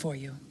appointment for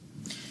you.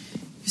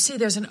 You see,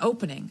 there's an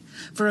opening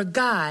for a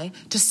guy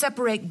to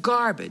separate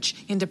garbage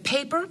into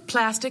paper,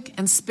 plastic,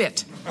 and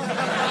spit.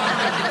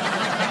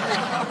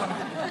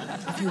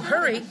 If you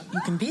hurry,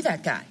 you can be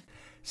that guy.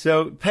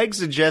 So Peg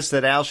suggests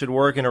that Al should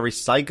work in a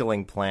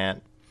recycling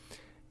plant.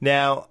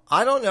 Now,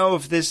 I don't know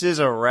if this is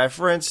a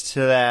reference to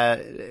that.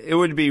 It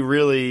would be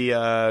really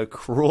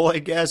cruel, I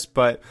guess,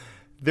 but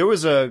there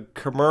was a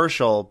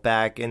commercial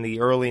back in the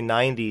early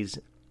 90s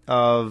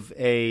of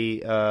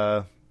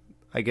a,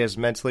 I guess,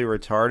 mentally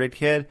retarded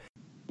kid.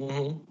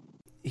 Mm-hmm.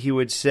 He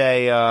would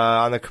say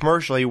on the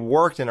commercial he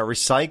worked in a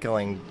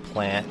recycling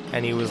plant,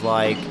 and he was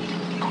like,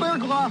 clear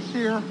glass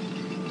here,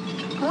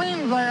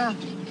 green there,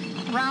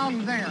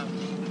 round there.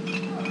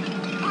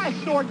 I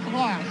sort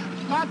glass.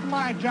 That's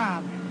my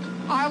job.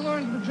 I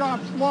learned the job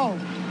slow,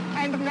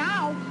 and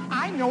now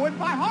I know it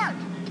by heart.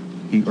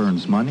 He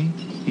earns money,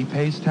 he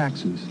pays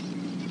taxes.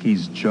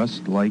 He's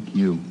just like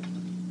you.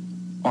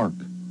 ARC,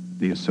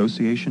 the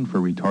Association for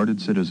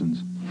Retarded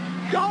Citizens.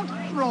 Don't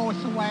throw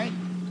us away.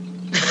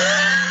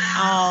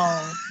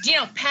 Oh, you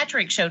know,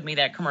 Patrick showed me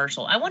that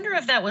commercial. I wonder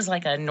if that was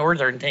like a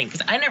northern thing,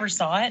 because I never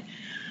saw it,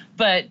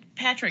 but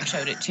Patrick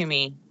showed it to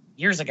me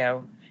years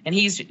ago, and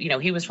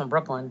he was from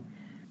Brooklyn.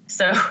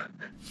 So,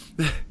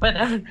 but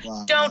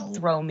Wow. Don't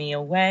throw me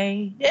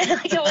away.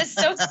 It was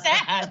so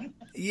sad.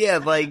 Yeah,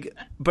 like,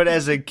 but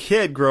as a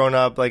kid growing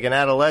up, like an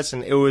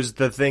adolescent, it was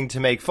the thing to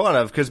make fun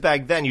of, because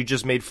back then you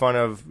just made fun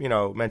of,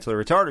 mentally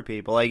retarded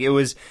people. Like, it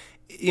was,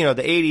 the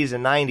 80s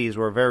and 90s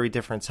were a very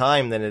different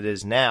time than it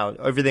is now.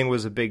 Everything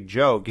was a big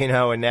joke,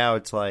 and now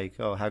it's like,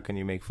 oh, how can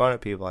you make fun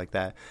of people like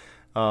that?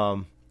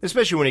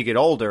 Especially when you get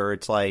older,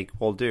 it's like,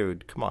 well,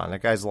 dude, come on,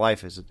 that guy's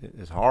life is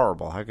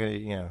horrible. How can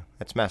you,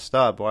 that's messed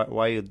up. Why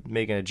are you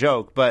making a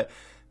joke? But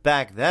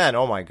back then,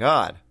 oh my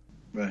God.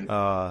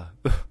 Right.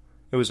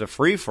 It was a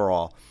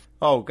free-for-all.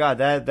 Oh, God,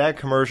 that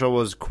commercial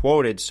was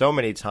quoted so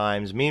many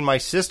times. Me and my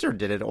sister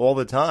did it all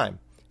the time.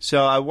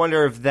 So I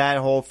wonder if that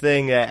whole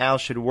thing that Al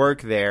should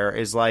work there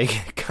is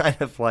like kind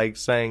of like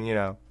saying,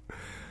 Yeah,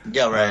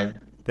 right.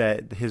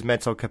 that his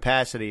mental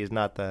capacity is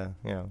not the,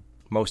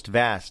 most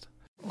vast.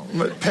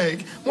 But,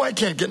 Peg, why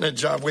can't getting a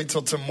job wait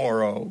till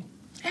tomorrow?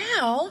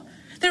 Al,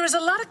 there is a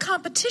lot of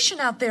competition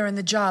out there in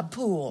the job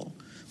pool.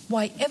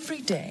 Why,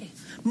 every day,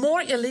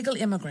 more illegal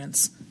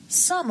immigrants,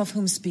 some of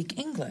whom speak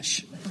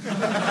English,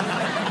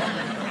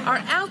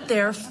 are out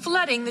there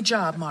flooding the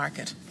job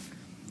market.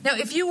 Now,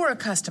 if you were a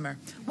customer,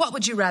 what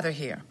would you rather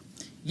hear?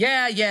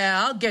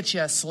 Yeah, I'll get you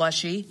a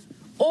slushie.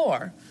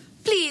 Or,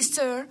 please,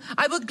 sir,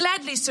 I will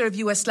gladly serve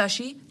you a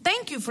slushie.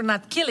 Thank you for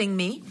not killing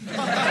me.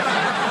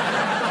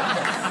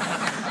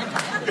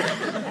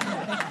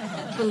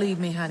 Believe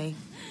me, honey,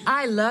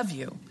 I love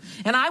you.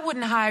 And I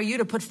wouldn't hire you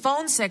to put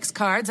phone sex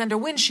cards under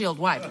windshield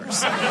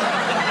wipers.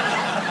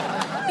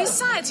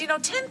 Besides,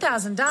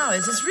 $10,000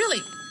 is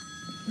really...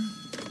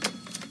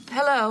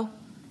 Hello?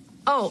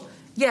 Oh,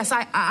 yes,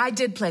 I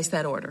did place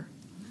that order.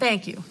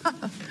 Thank you.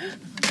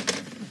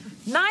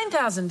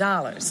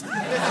 $9,000.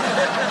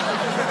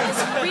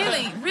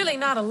 It's really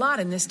not a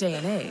lot in this day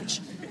and age.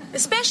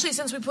 Especially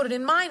since we put it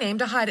in my name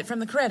to hide it from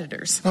the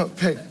creditors. Oh,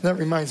 Peg, that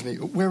reminds me.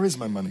 Where is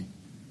my money?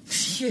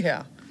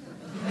 Yeah.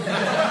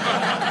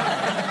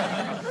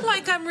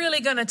 Like I'm really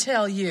gonna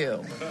tell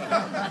you.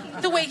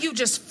 The way you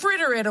just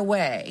fritter it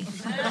away.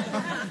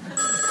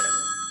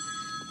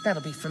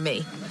 That'll be for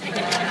me.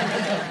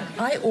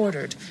 I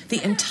ordered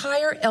the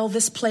entire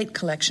Elvis plate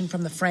collection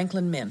from the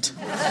Franklin Mint.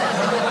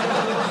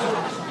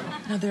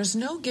 Now, there's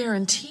no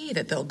guarantee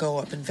that they'll go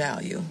up in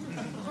value,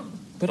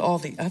 but all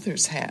the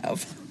others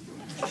have.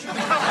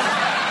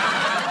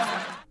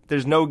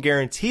 There's no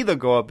guarantee they'll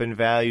go up in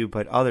value,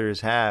 but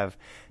others have.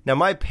 Now,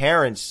 my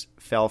parents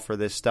fell for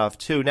this stuff,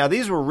 too. Now,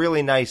 these were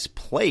really nice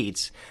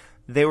plates.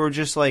 They were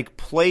just like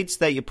plates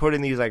that you put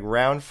in these like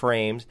round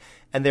frames,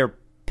 and they're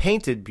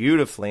painted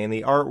beautifully, and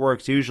the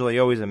artwork's usually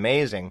always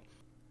amazing.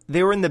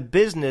 They were in the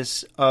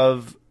business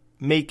of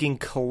making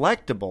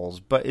collectibles,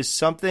 but is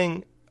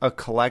something a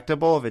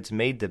collectible if it's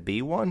made to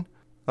be one?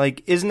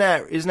 Like, isn't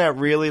that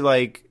really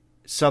like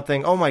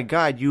something, oh my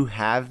God, you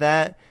have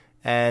that?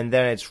 And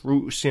then it's,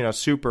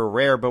 super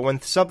rare. But when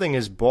something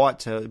is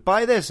bought to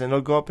buy this and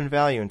it'll go up in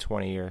value in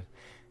 20 years,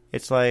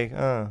 it's like,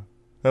 oh,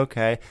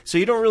 okay. So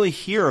you don't really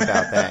hear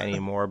about that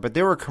anymore. But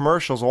there were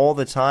commercials all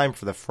the time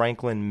for the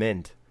Franklin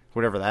Mint,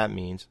 whatever that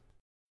means.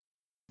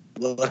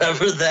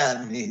 Whatever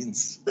that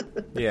means.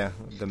 Yeah,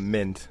 the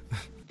mint.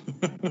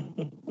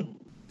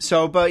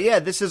 So, but yeah,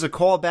 this is a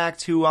callback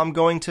to I'm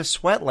Going to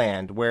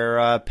Sweatland,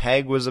 where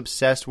Peg was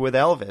obsessed with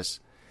Elvis.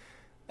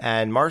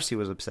 And Marcy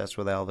was obsessed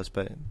with Elvis,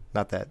 but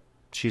not that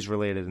she's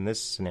related in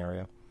this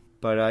scenario.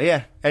 But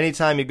yeah,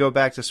 anytime you go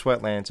back to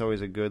Sweatland, it's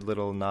always a good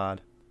little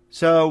nod.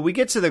 So we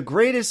get to the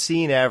greatest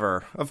scene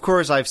ever. Of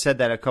course, I've said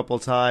that a couple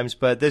times,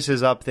 but this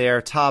is up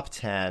there, top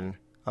 10.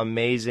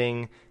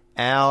 Amazing.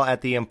 Al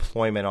at the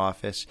employment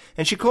office.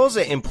 And she calls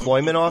it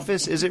employment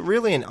office. Is it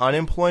really an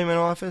unemployment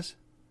office?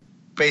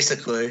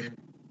 Basically.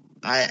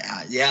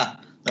 Yeah,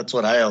 that's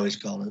what I always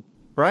call it.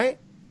 Right?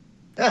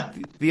 Yeah.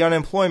 The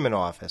unemployment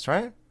office,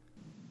 right?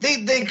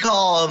 They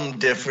call them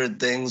different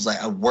things, like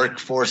a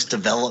workforce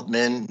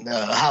development,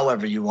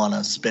 however you want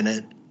to spin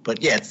it.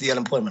 But yeah, it's the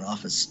unemployment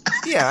office.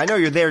 Yeah, I know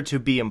you're there to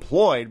be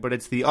employed, but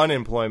it's the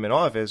unemployment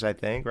office, I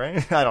think,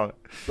 right? I don't...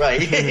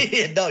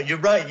 Right. No, you're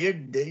right. You're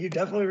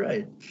definitely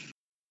right.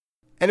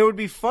 And it would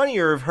be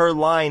funnier if her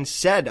line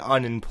said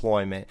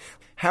unemployment.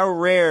 How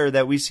rare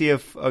that we see a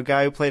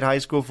guy who played high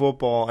school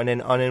football in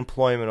an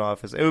unemployment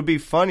office. It would be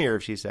funnier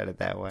if she said it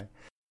that way.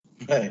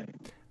 Right.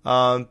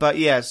 But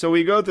yeah, so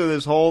we go through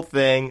this whole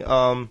thing.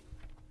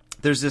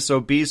 There's this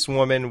obese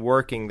woman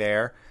working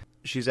there.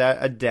 She's at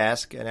a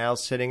desk, and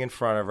Al's sitting in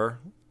front of her.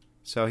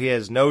 So he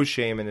has no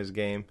shame in his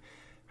game.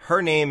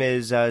 Her name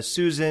is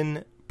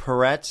Susan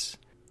Peretz.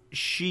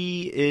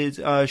 She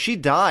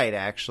died,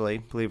 actually,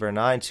 believe it or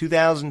not, in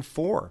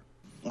 2004.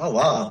 Oh,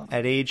 wow.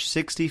 At age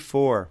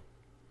 64.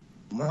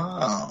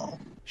 Wow.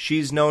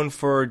 She's known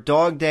for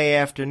Dog Day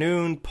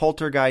Afternoon,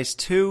 Poltergeist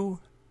 2,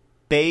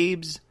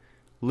 Babes,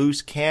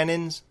 Loose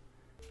Cannons.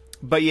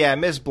 But yeah,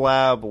 Miss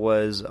Blaub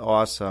was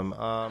awesome.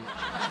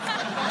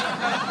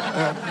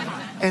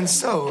 And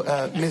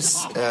so,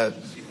 Miss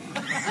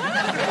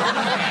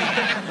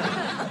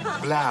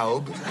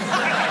Blaub.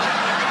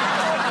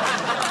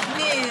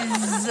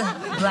 Ms.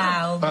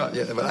 Blaub.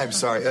 Yeah, but I'm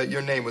sorry.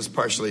 Your name was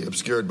partially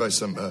obscured by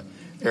some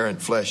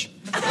errant flesh.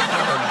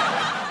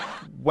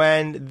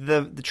 When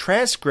the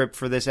transcript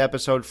for this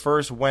episode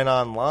first went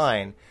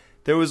online,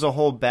 there was a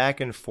whole back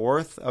and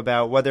forth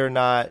about whether or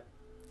not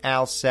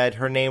Al said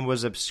her name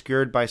was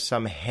obscured by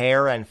some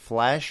hair and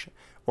flesh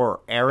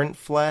or errant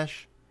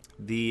flesh.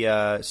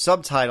 The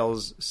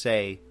subtitles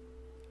say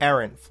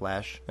errant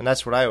flesh, and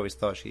that's what I always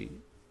thought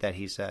that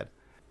he said.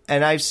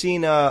 And I've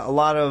seen a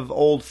lot of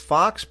old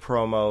Fox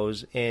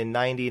promos in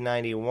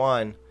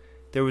 1991.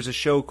 There was a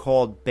show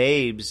called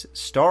Babes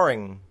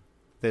starring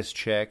this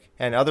chick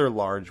and other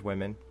large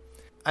women.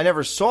 I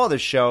never saw the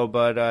show,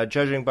 but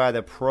judging by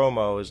the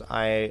promos,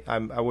 I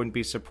wouldn't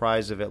be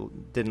surprised if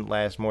it didn't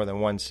last more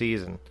than one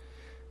season.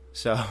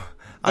 So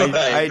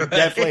I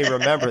definitely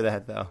remember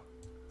that, though.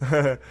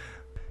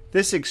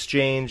 This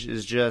exchange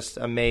is just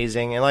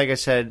amazing. And like I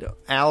said,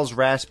 Al's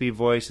raspy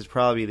voice is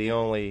probably the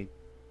only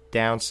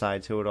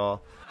downside to it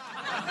all.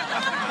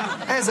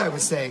 As I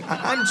was saying,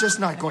 I'm just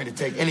not going to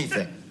take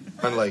anything,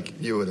 unlike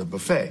you at a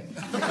buffet.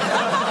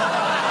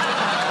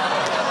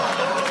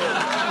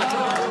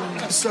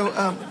 So,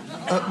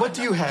 what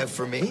do you have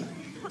for me?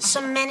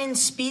 Some men in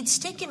speed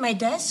stick in my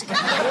desk.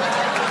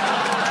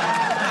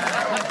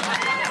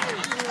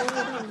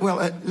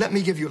 Well, let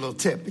me give you a little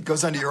tip. It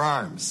goes under your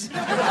arms.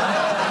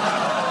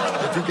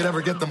 If you could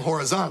ever get them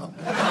horizontal.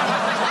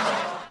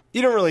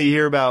 You don't really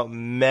hear about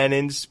men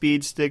in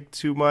speed stick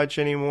too much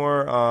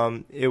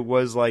anymore. It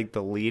was like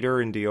the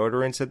leader in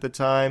deodorants at the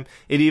time.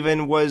 It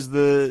even was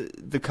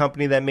the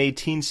company that made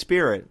Teen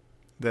Spirit,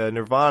 the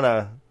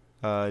Nirvana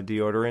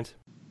deodorant.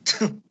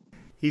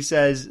 He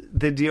says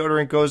the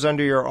deodorant goes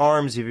under your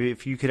arms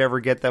if you could ever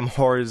get them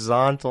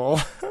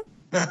horizontal.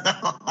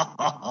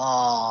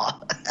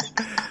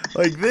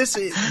 Like this,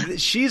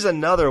 she's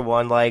another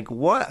one. Like,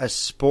 what a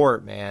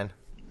sport, man.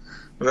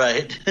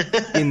 Right.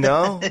 You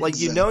know, like,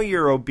 you know,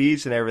 you're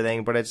obese and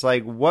everything, but it's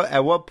like,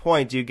 at what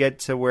point do you get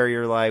to where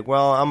you're like,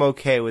 well, I'm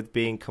okay with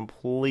being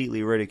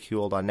completely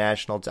ridiculed on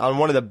on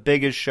one of the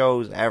biggest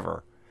shows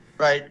ever.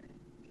 Right.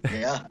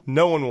 Yeah.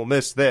 No one will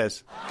miss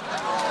this.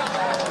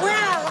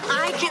 Well,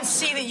 I can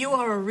see that you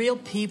are a real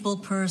people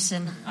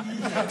person.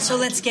 So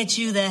let's get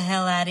you the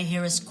hell out of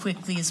here as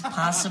quickly as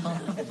possible.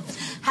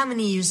 How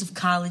many years of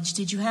college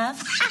did you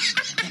have?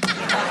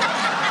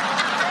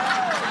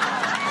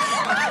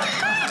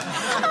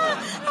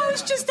 I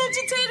was just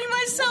entertaining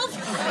myself.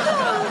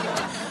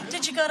 Oh.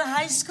 Did you go to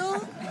high school?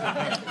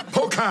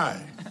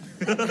 Pokai.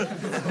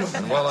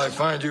 And while I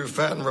find you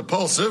fat and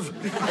repulsive,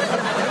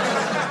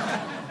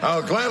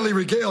 I'll gladly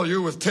regale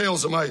you with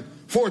tales of my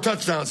 4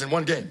 touchdowns in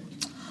one game.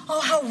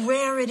 Oh, how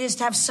rare it is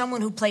to have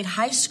someone who played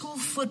high school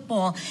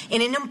football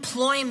in an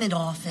employment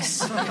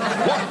office.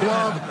 What,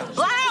 Blob?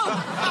 Blob!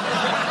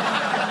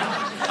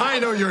 I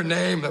know your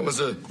name. That was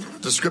a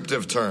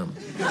descriptive term.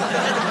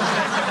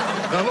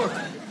 Now, look,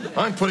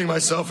 I'm putting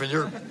myself in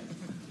your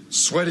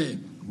sweaty,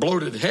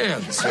 bloated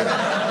hands here.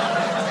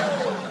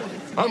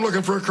 I'm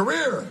looking for a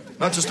career,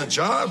 not just a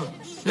job.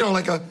 You know,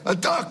 like a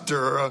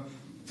doctor or a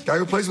guy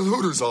who plays with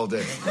Hooters all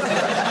day.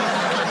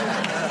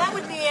 That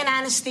would be an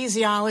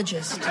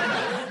anesthesiologist.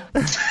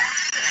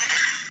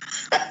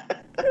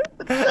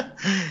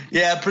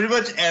 Yeah, pretty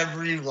much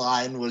every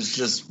line was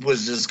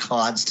just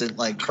constant,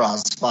 like,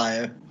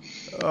 crossfire.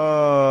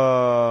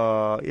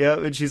 Oh, yeah,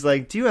 and she's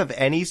like, do you have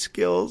any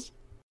skills?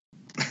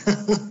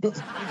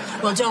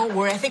 Well, don't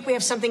worry. I think we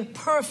have something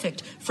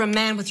perfect for a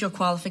man with your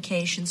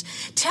qualifications.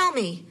 Tell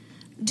me,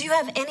 do you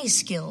have any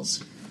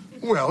skills?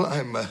 Well,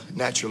 I'm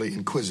naturally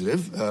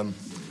inquisitive.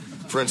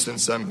 For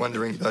instance, I'm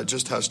wondering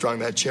just how strong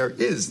that chair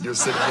is you're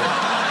sitting in.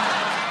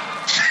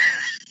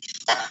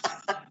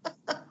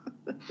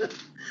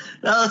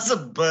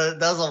 That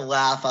was a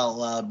laugh out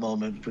loud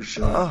moment for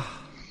sure. Oh,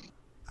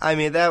 I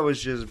mean, that was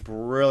just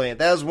brilliant.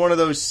 That was one of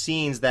those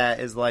scenes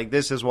that is like,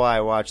 this is why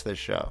I watch this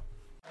show.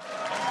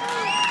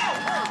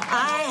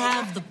 I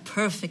have the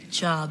perfect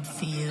job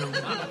for you.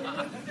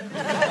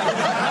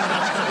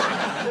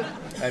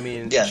 I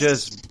mean, yes.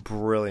 Just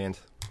brilliant.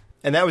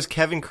 And that was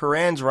Kevin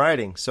Curran's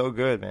writing. So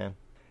good, man.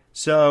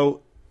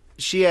 So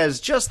she has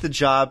just the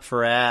job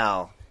for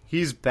Al.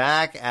 He's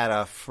back at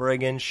a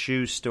friggin'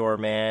 shoe store,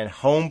 man.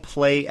 Home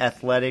plate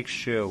athletic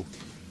shoe.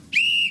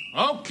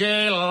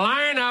 Okay,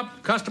 line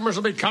up. Customers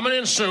will be coming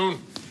in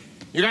soon.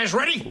 You guys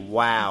ready?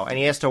 Wow. And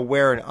he has to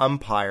wear an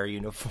umpire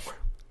uniform.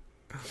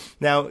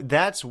 Now,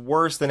 that's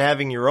worse than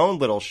having your own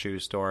little shoe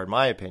store, in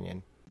my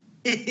opinion.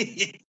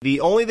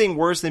 The only thing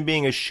worse than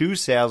being a shoe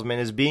salesman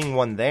is being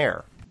one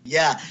there.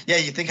 Yeah,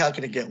 you think, how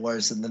can it get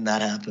worse? And then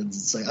that happens.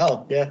 It's like,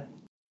 oh, yeah.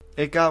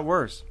 It got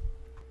worse.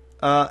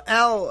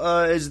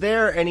 Al is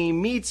there, and he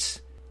meets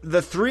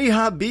The three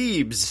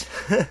Habibs.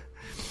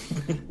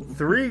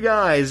 Three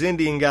guys,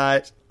 Indian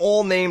guys,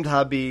 all named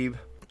Habib.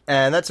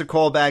 And that's a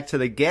callback to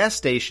the gas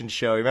station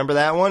show. You remember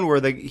that one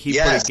where he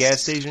put a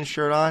gas station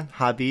shirt on?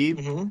 Habib?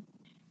 Mm-hmm.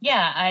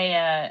 Yeah,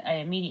 I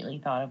immediately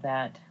thought of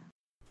that.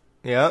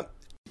 Yep.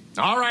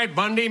 All right,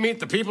 Bundy, meet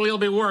the people you'll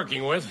be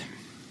working with.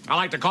 I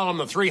like to call them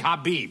the three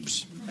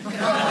Habibs.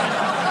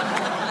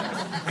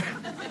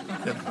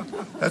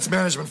 That's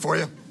management for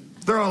you.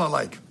 They're all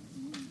alike.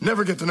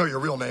 Never get to know your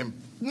real name.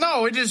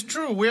 No, it is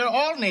true. We're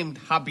all named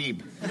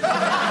Habib. Well,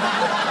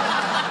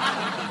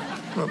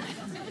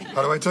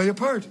 how do I tell you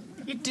apart?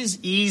 It is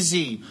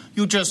easy.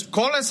 You just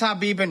call us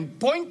Habib and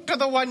point to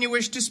the one you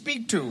wish to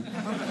speak to.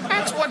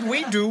 That's what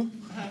we do.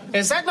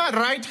 Is that not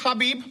right,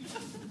 Habib?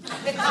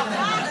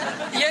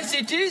 Yes,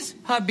 it is,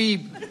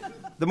 Habib.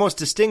 The most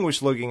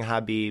distinguished-looking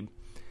Habib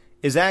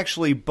is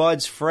actually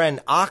Bud's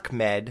friend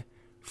Ahmed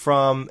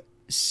from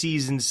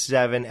Season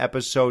 7,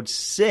 Episode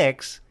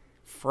 6,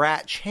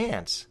 Frat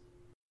Chance.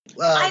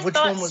 Which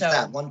one was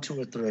that? 1,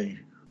 2, or 3?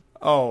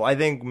 Oh, I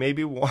think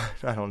maybe 1.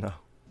 I don't know.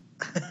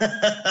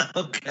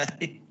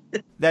 Okay.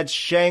 That's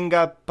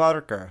Shanga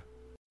Parker.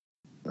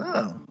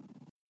 Oh.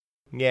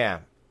 Yeah.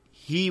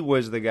 He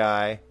was the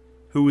guy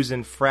who was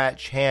in Frat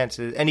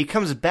Chances. And he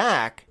comes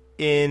back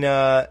in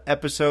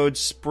episodes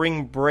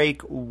Spring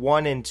Break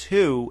 1 and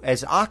 2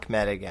 as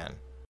Ahmed again.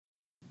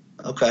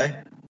 Okay.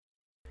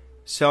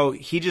 So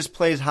he just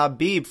plays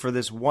Habib for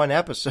this one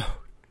episode.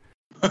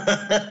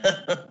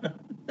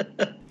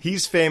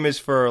 He's famous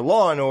for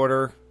Law and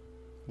Order,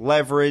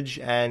 Leverage,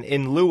 and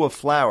In Lieu of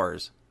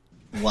Flowers.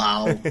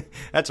 Wow.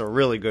 That's a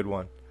really good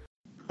one.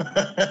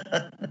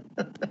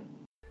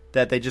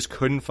 That they just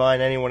couldn't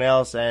find anyone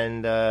else,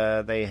 and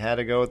they had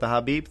to go with the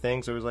Habib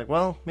thing, so it was like,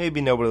 well,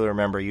 maybe nobody will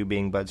remember you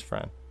being Bud's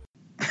friend.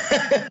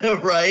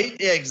 Right?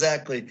 Yeah,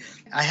 exactly.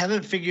 I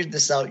haven't figured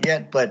this out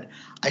yet, but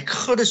I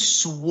could have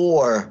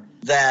swore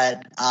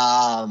that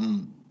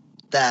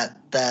that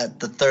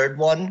the third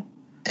one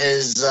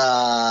is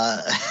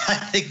I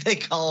think they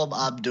call him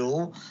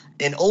Abdul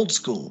in Old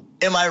School.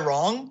 Am I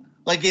wrong?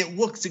 Like, it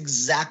looks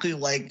exactly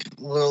like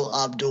little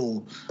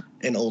Abdul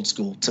in Old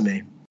School to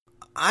me.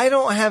 I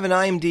don't have an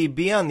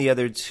IMDb on the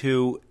other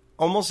two,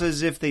 almost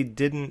as if they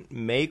didn't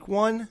make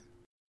one.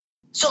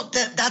 So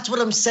that's what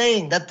I'm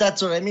saying.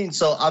 That's what I mean.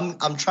 So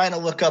I'm trying to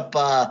look up.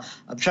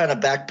 I'm trying to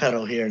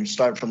backpedal here and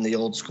start from the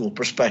Old School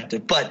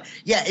perspective. But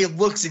yeah, it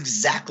looks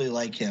exactly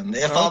like him.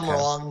 If I'm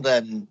wrong,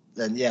 then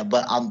yeah.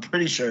 But I'm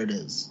pretty sure it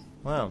is.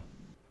 Wow.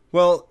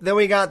 Well, then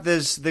we got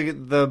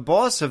the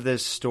boss of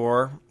this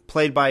store,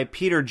 played by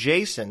Peter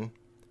Jason,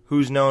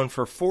 who's known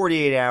for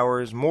 48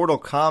 Hours, Mortal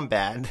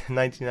Kombat,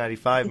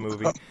 1995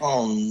 movie.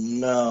 Oh,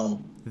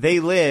 no. They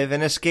Live,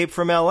 and Escape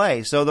from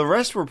L.A. So the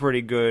rest were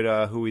pretty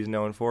good, who he's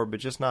known for, but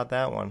just not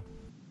that one.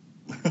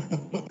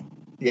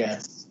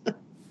 Yes.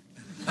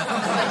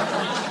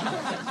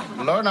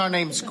 Learn our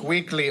names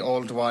quickly,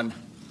 old one.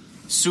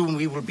 Soon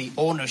we will be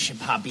ownership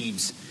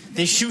Habibs.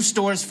 This shoe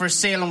store is for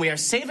sale, and we are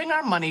saving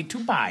our money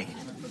to buy.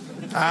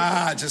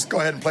 Just go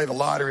ahead and play the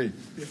lottery.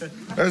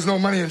 There's no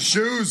money in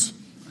shoes.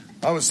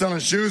 I was selling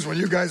shoes when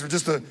you guys were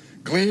just a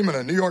gleam in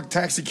a New York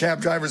taxi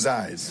cab driver's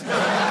eyes.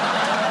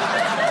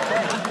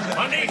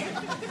 Bundy,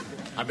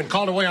 I've been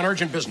called away on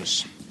urgent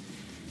business.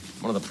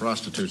 One of the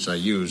prostitutes I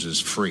use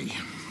is free.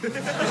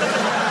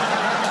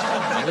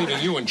 I'm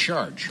leaving you in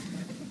charge.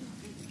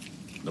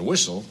 The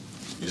whistle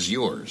is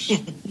yours.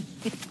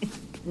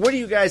 What do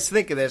you guys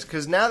think of this?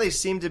 Because now they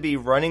seem to be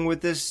running with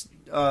this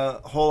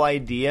whole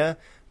idea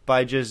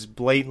by just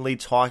blatantly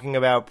talking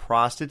about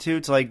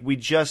prostitutes. Like, we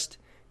just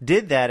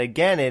did that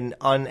again in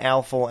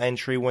Unalpha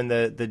Entry when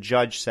the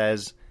judge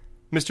says,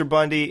 Mr.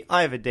 Bundy,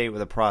 I have a date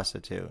with a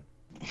prostitute.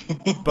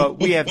 But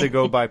we have to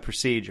go by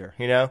procedure,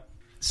 you know?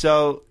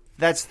 So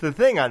that's the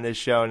thing on this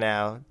show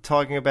now,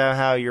 talking about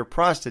how your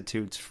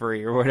prostitute's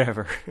free or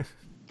whatever.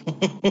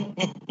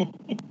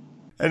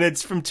 And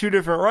it's from two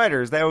different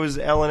writers. That was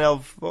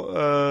L&L...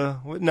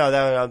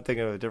 I'm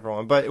thinking of a different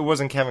one. But it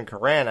wasn't Kevin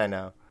Coran, I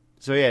know.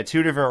 So yeah,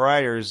 two different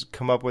writers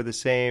come up with the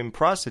same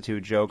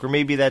prostitute joke. Or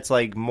maybe that's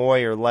like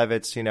Moy or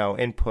Levitt's,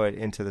 input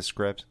into the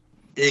script.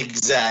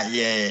 Exactly.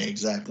 Yeah,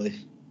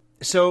 exactly.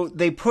 So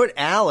they put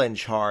Al in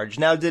charge.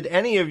 Now, did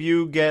any of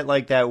you get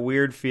like that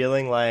weird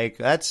feeling like,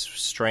 that's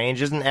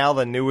strange, isn't Al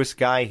the newest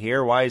guy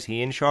here? Why is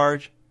he in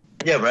charge?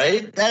 Yeah,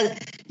 right?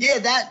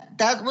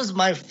 That was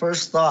my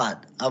first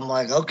thought. I'm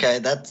like, okay,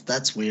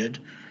 that's weird.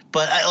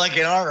 But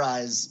in our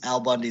eyes, Al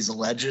Bundy's a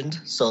legend,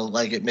 so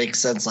like it makes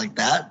sense like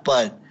that.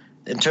 But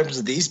in terms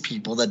of these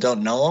people that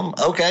don't know him,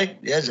 okay,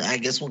 yeah, I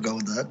guess we'll go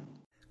with that.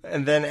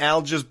 And then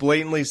Al just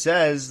blatantly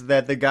says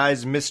that the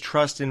guy's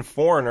mistrust in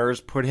foreigners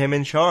put him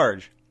in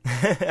charge.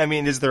 I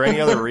mean, is there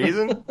any other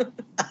reason?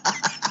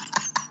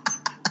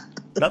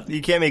 Nothing.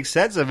 You can't make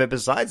sense of it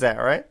besides that,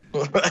 right?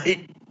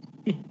 Right.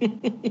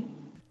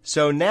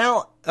 So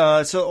now,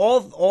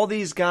 all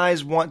these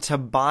guys want to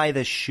buy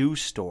the shoe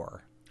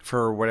store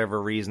for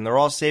whatever reason. They're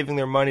all saving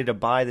their money to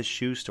buy the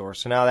shoe store.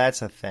 So now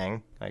that's a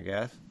thing, I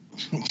guess.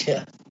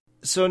 Yeah.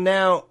 So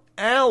now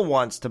Al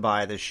wants to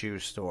buy the shoe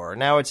store.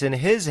 Now it's in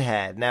his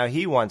head. Now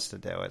he wants to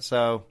do it.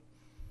 So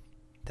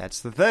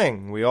that's the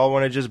thing. We all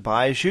want to just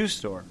buy a shoe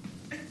store.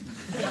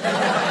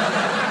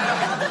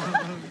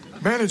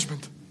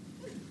 Management.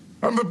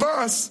 I'm the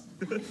boss.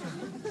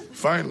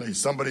 Finally,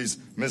 somebody's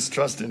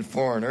mistrust in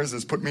foreigners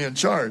has put me in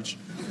charge.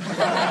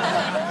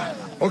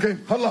 Okay,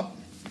 huddle up.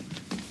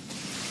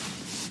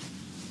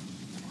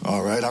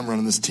 All right, I'm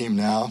running this team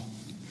now.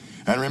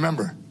 And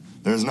remember,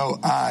 there's no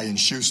I in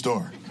shoe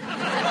store.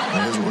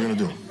 Now, here's what we're going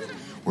to do.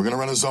 We're going to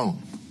run a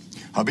zone.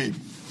 Habib,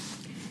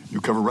 you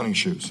cover running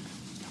shoes.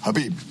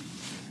 Habib,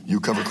 you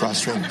cover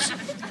cross trainers.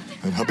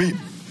 And Habib,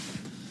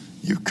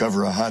 you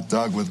cover a hot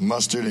dog with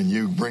mustard and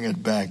you bring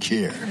it back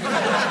here.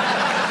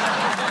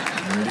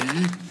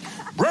 Ready?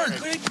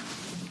 Break!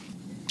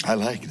 I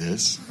like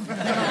this.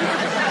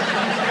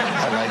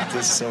 I like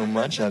this so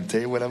much, I'll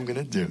tell you what I'm going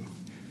to do.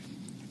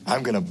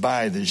 I'm going to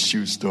buy this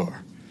shoe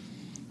store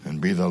and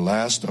be the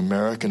last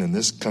American in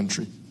this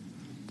country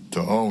to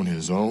own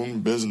his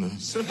own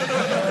business.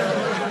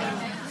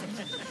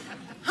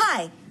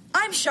 Hi,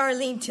 I'm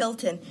Charlene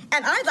Tilton,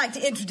 and I'd like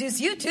to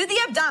introduce you to the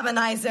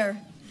Abdominizer.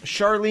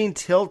 Charlene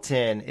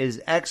Tilton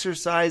is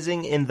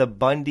exercising in the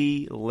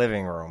Bundy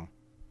living room.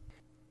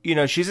 You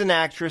know, she's an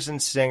actress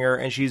and singer,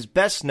 and she's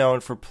best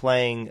known for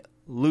playing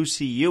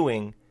Lucy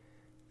Ewing,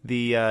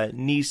 the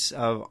niece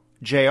of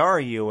J.R.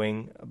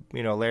 Ewing,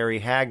 you know, Larry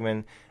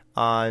Hagman,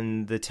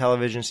 on the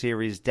television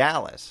series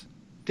Dallas.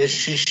 Did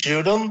she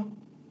shoot him?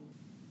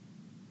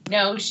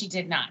 No, she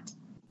did not.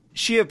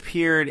 She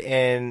appeared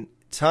in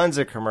tons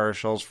of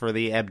commercials for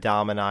the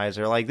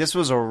Abdominizer. Like, this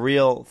was a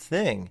real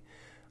thing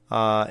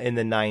in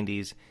the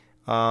 90s.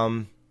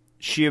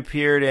 She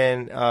appeared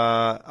in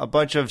a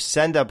bunch of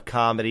send-up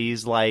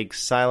comedies like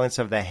Silence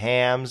of the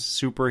Hams,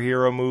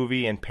 superhero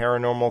movie, and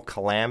Paranormal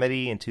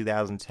Calamity in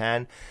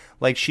 2010.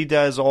 Like, she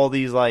does all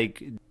these,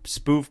 like,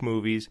 spoof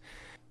movies.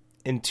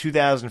 In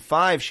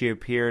 2005, she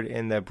appeared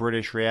in the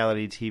British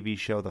reality TV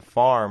show The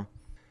Farm.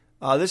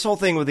 This whole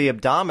thing with the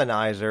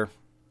Abdominizer.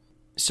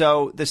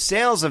 So, the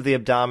sales of the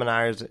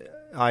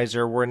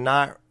Abdominizer were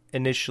not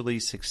initially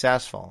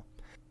successful.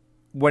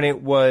 When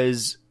it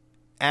was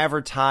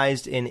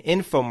advertised in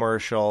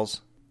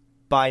infomercials,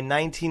 by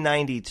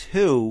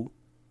 1992,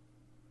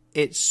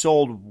 it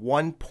sold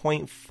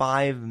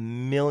 1.5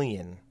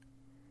 million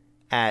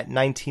at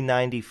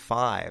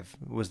 $19.95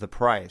 was the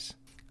price.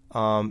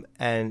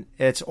 And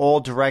it's all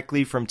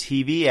directly from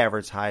TV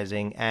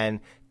advertising, and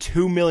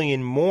 2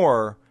 million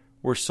more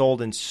were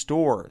sold in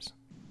stores.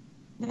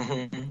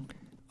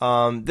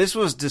 This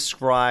was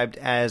described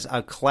as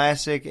a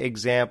classic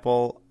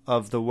example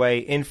of the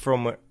way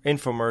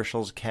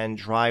infomercials can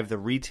drive the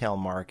retail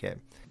market.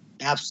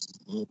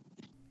 Absolutely.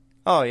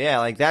 Oh, yeah,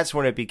 like that's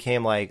when it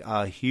became like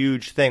a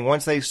huge thing.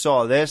 Once they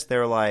saw this, they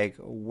were like,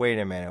 wait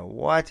a minute,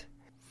 what?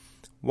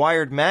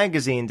 Wired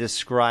Magazine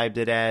described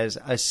it as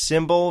a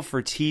symbol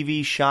for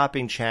TV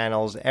shopping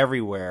channels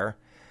everywhere,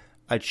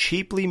 a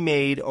cheaply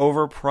made,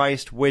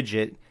 overpriced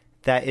widget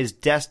that is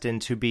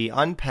destined to be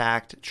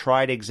unpacked,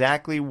 tried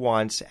exactly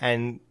once,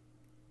 and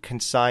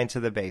consigned to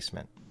the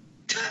basement.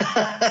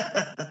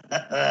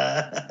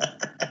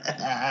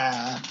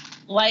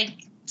 Like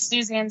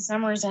Suzanne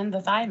Summers and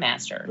the Thigh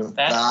Master.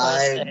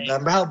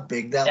 Remember how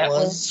big that was? That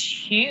was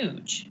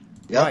huge.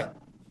 Yep. Right.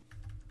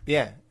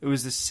 Yeah, it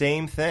was the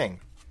same thing.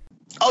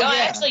 Oh, I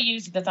actually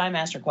used the Thigh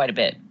Master quite a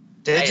bit.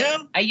 Did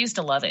you? I used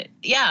to love it.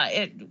 Yeah,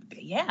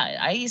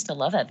 I used to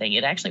love that thing.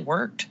 It actually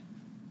worked.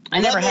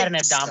 I never had an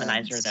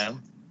Abdominizer, though.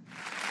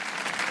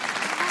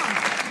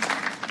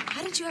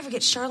 How did you ever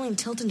get Charlene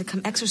Tilton to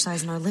come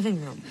exercise in our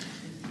living room?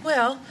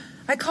 Well,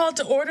 I called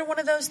to order one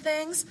of those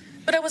things,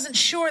 but I wasn't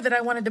sure that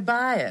I wanted to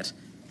buy it.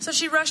 So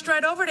she rushed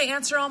right over to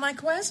answer all my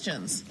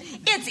questions.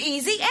 It's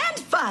easy and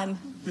fun.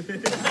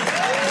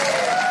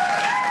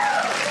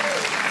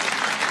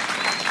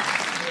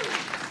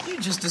 You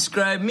just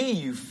described me,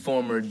 you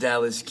former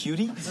Dallas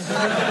cutie.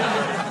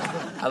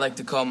 I like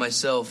to call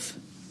myself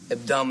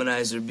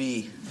Abdominizer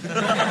B. But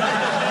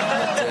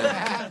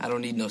I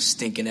don't need no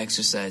stinking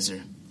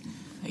exerciser.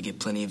 I get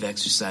plenty of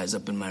exercise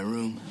up in my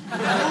room.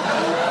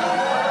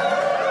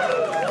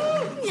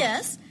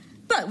 Yes,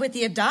 but with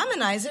the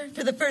Abdominizer,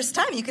 for the first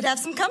time, you could have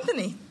some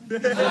company.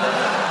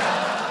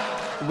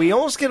 We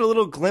almost get a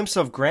little glimpse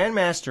of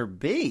Grandmaster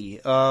B.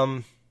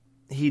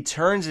 He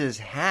turns his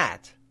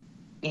hat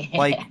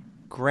like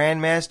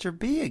Grandmaster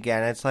B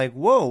again. It's like,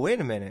 whoa,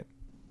 wait a minute.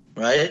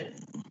 Right?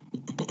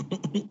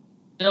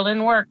 Still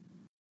didn't work.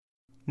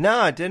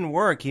 No, it didn't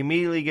work. He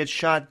immediately gets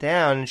shot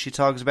down, and she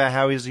talks about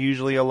how he's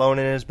usually alone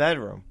in his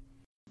bedroom.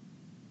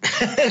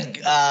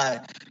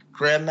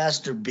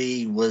 Grandmaster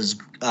B was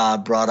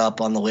brought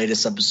up on the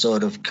latest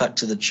episode of Cut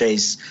to the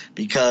Chase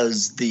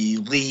because the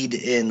lead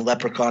in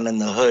Leprechaun in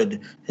the Hood,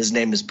 his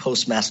name is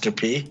Postmaster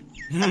P.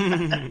 Like,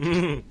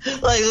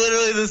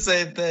 literally the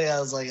same thing. I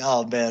was like,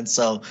 oh, man.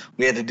 So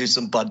we had to do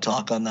some bud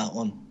talk on that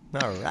one.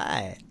 All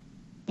right.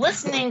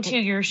 Listening to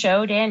your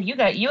show, Dan, you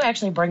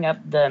actually bring up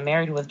the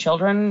Married with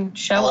Children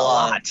show a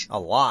lot. A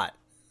lot.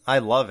 I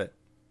love it.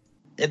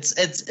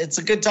 It's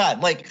a good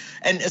time. Like,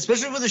 and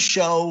especially with a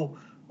show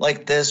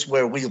like this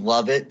where we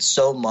love it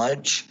so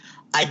much,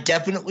 I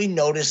definitely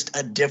noticed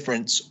a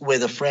difference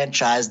with a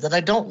franchise that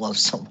I don't love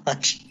so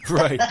much.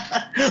 Right.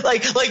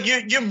 like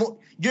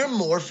you're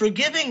more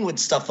forgiving with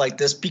stuff like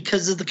this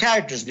because of the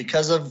characters,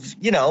 because of,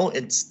 you know,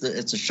 it's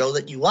a show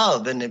that you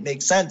love and it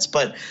makes sense.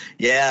 But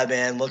yeah,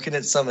 man, looking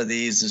at some of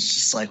these is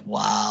just like,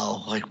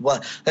 wow, like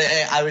what?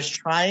 I was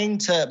trying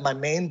to, my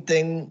main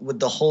thing with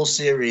the whole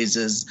series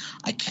is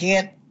I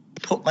can't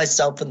put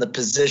myself in the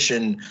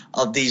position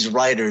of these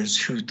writers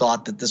who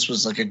thought that this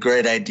was like a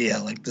great idea,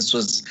 like this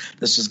was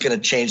going to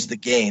change the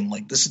game,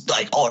 like this is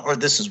like, or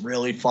this is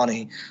really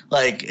funny.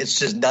 Like, it's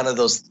just none of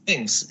those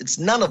things. It's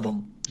none of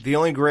them. The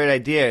only great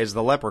idea is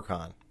the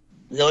Leprechaun.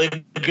 The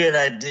only great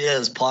idea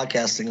is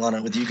podcasting on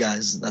it with you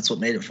guys. That's what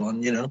made it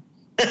fun, you know.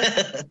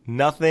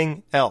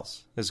 Nothing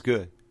else is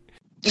good.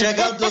 Check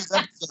out those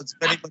episodes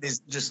if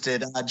anybody's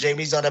interested.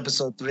 Jamie's on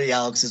episode 3,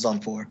 Alex is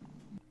on 4.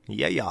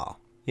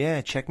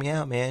 Yeah, check me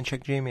out, man.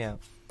 Check Jamie out.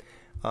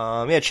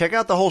 Check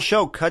out the whole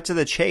show, Cut to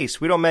the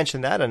Chase. We don't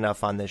mention that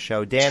enough on this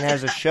show. Dan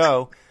has a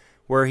show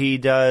where he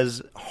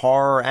does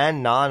horror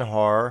and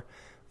non-horror.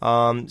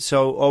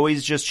 So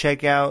always just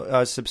check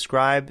out,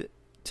 subscribe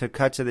to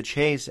Cut to the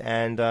Chase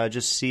and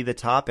just see the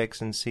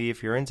topics and see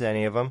if you're into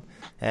any of them.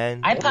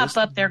 And I pop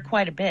up there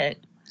quite a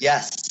bit.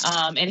 Yes.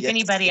 And if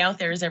anybody out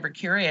there is ever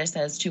curious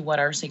as to what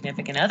our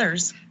significant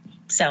others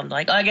sound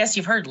like, I guess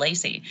you've heard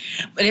Lacey,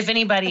 but if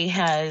anybody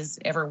has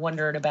ever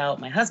wondered about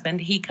my husband,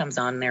 he comes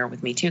on there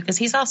with me too because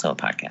he's also a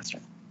podcaster.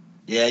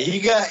 Yeah,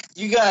 you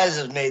guys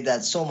have made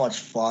that so much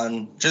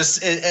fun.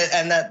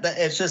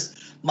 It's just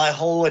my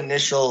whole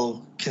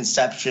initial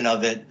conception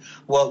of it.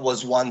 What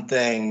was one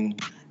thing,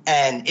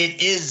 and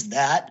it is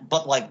that,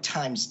 but like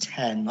times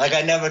 10. Like,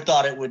 I never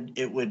thought it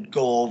would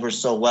go over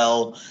so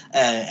well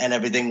and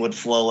everything would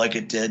flow like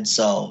it did.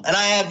 So, and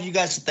I have you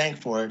guys to thank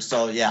for it.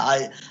 So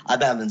yeah,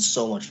 I'm having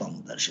so much fun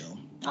with that show.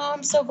 Oh,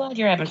 I'm so glad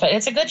you're having fun.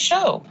 It's a good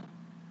show.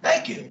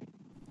 Thank you.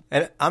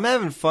 And I'm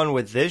having fun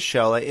with this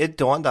show. Like, it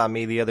dawned on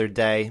me the other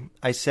day.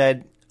 I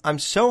said, I'm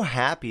so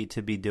happy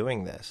to be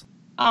doing this.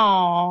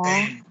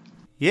 Aww.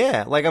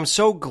 Yeah, like, I'm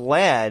so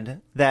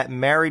glad that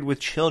Married with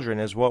Children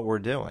is what we're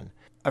doing.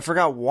 I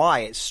forgot why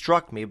it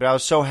struck me, but I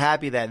was so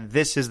happy that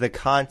this is the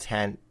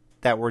content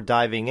that we're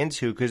diving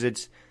into because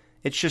it's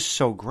just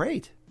so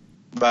great.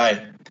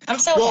 Right. I'm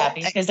so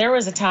happy because there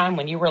was a time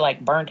when you were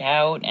like burnt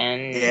out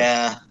and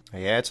yeah,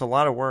 it's a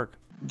lot of work.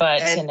 But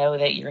to know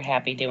that you're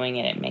happy doing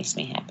it, it makes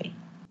me happy.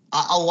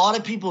 A lot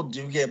of people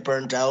do get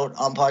burnt out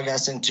on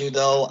podcasting too,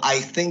 though. I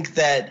think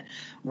that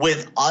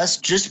with us,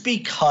 just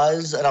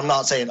because, and I'm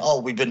not saying,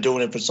 we've been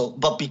doing it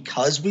but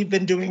because we've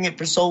been doing it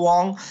for so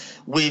long,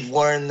 we've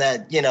learned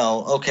that, you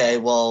know, okay,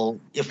 well,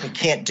 if we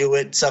can't do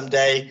it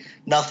someday,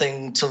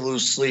 nothing to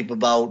lose sleep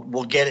about.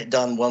 We'll get it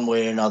done one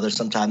way or another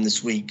sometime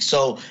this week.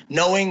 So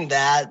knowing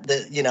that,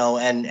 you know,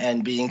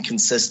 and being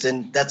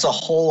consistent, that's a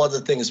whole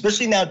other thing,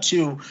 especially now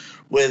too,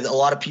 with a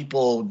lot of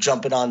people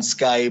jumping on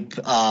Skype,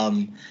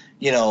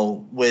 you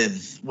know,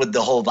 with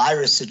the whole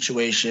virus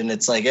situation,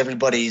 it's like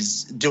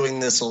everybody's doing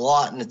this a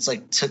lot. And it's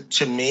like,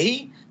 to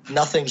me,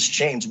 nothing's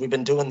changed. We've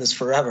been doing this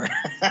forever.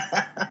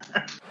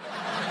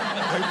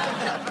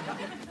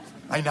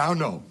 I now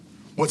know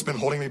what's been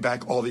holding me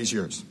back all these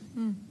years.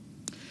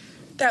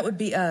 That would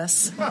be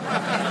us.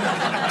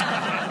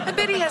 I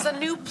bet he has a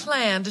new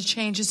plan to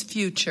change his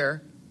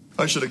future.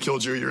 I should have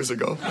killed you years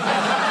ago.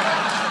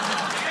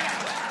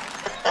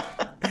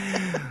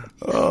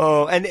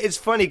 Oh, and it's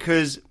funny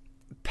because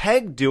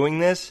Peg doing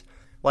this,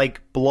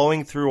 like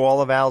blowing through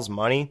all of Al's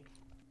money,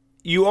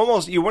 you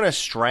want to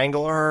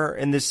strangle her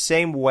in the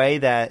same way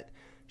that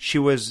she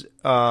was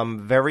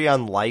very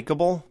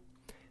unlikable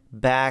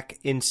back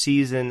in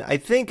season. I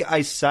think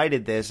I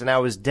cited this and I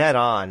was dead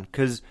on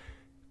because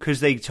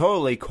they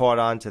totally caught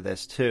on to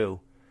this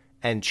too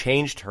and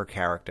changed her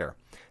character.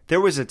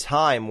 There was a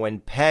time when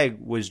Peg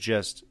was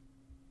just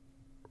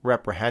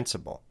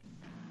reprehensible.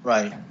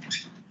 Right.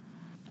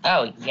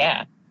 Oh,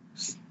 yeah.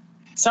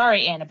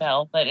 Sorry,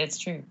 Annabelle, but it's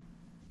true.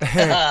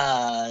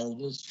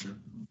 It's true.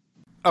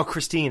 Oh,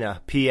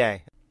 Christina, PA.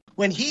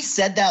 When he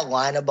said that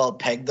line about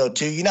Peg, though,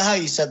 too, you know how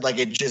you said, like,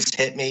 it just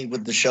hit me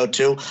with the show,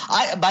 too?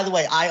 By the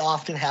way, I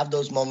often have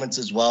those moments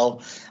as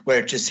well where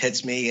it just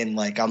hits me and,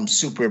 like, I'm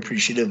super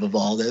appreciative of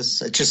all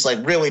this. It just,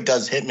 like, really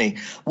does hit me.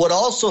 What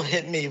also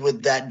hit me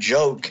with that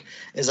joke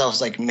is I was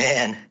like,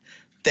 man,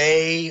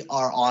 they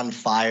are on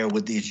fire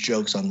with these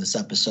jokes on this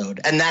episode.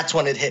 And that's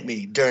when it hit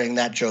me during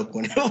that joke.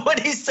 When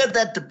he said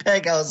that to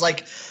Peg, I was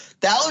like,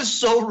 that was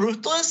so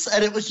ruthless.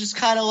 And it was just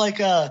kind of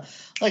like a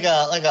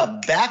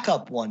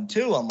backup one,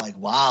 too. I'm like,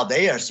 wow,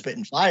 they are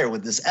spitting fire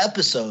with this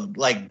episode.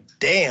 Like,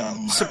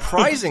 damn.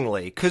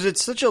 Surprisingly, because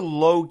it's such a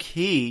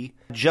low-key,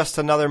 just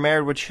another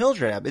Married with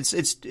Children.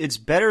 It's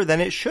better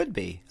than it should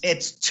be.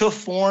 It's to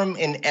form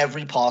in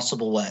every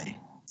possible way.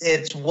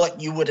 It's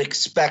what you would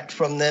expect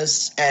from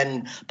this,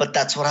 but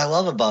that's what I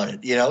love about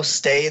it. You know,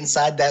 stay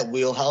inside that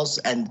wheelhouse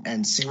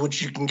and see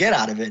what you can get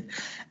out of it.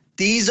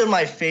 these are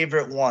my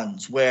favorite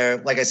ones where,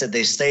 like I said,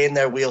 they stay in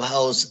their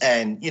wheelhouse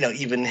and,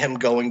 even him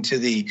going to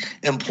the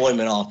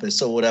employment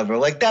office or whatever.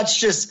 Like, that's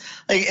just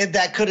like,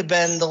 that could have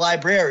been the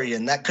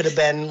librarian. That could have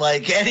been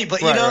like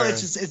anybody, Right.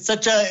 it's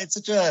such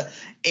a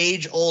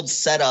age old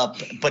setup,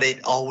 but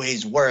it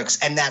always works.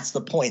 And that's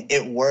the point.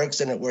 It works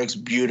and it works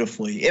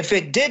beautifully. If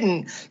it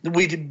didn't,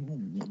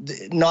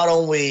 not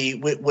only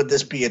would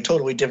this be a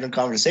totally different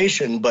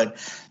conversation, but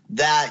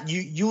that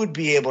you would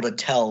be able to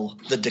tell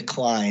the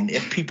decline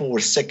if people were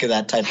sick of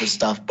that type of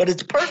stuff. But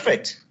it's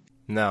perfect.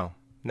 No,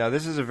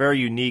 this is a very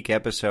unique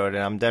episode,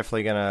 and I'm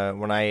definitely going to,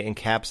 when I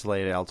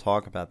encapsulate it, I'll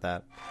talk about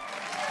that.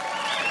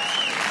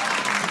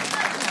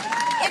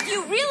 If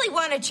you really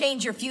want to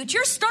change your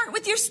future, start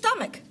with your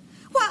stomach.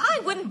 Well,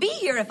 I wouldn't be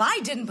here if I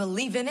didn't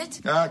believe in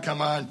it. Ah,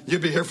 come on.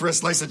 You'd be here for a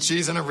slice of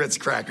cheese and a Ritz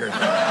cracker.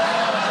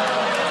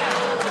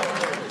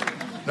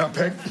 Now,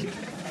 Peg,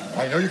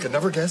 I know you can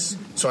never guess,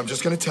 so I'm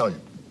just going to tell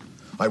you.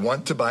 I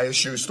want to buy a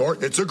shoe store.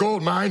 It's a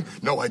gold mine.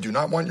 No, I do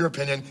not want your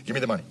opinion. Give me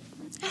the money.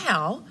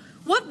 Al,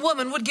 what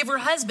woman would give her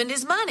husband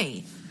his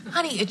money?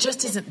 Honey, it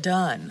just isn't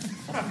done.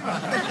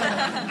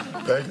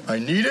 Peg, I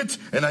need it,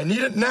 and I need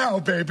it now,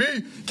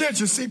 baby. Can't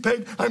you see,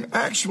 Peg? I'm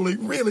actually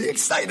really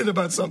excited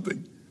about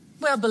something.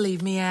 Well,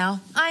 believe me,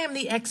 Al, I am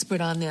the expert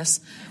on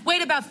this.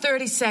 Wait about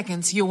 30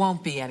 seconds, you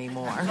won't be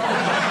anymore.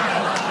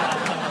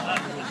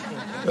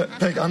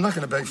 Peg, I'm not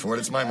going to beg for it.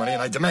 It's my money,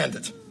 and I demand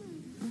it.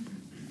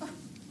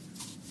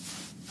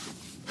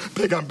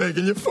 Peg, I'm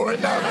begging you for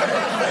it now.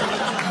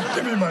 Peg.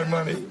 Give me my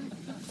money.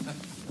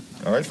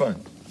 All right, fine.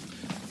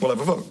 We'll have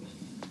a vote.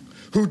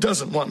 Who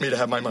doesn't want me to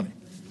have my money?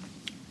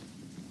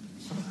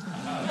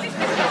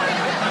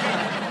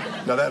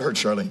 Now, that hurt,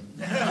 Charlene.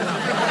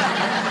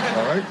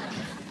 All right?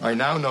 I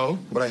now know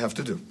what I have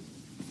to do.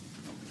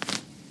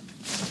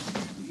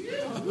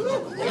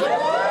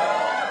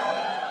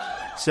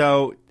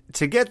 So,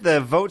 to get the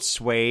vote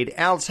swayed,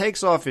 Al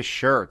takes off his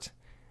shirt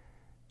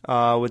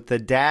with the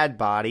dad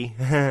body.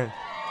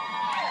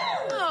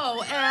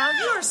 Oh, Al,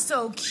 you're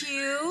so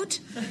cute.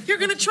 You're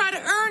going to try to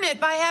earn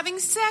it by having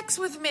sex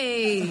with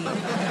me.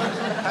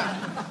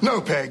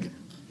 No, Peg.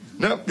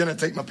 Nope, gonna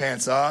take my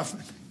pants off,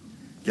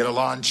 get a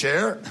lawn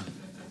chair,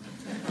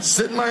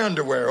 sit in my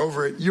underwear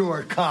over at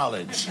your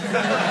college.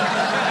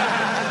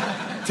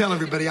 Tell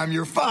everybody I'm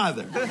your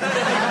father.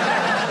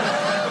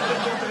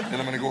 Then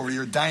I'm gonna go over to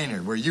your diner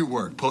where you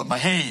work, pull up my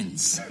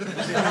Hanes.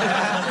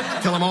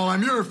 Tell them all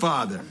I'm your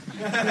father.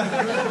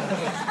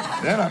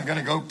 Then I'm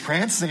gonna go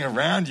prancing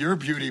around your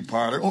beauty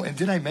parlor. Oh, and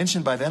did I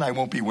mention by then I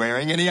won't be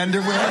wearing any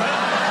underwear?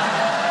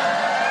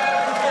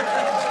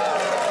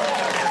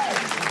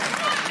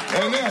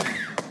 And then,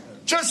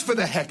 just for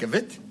the heck of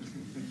it,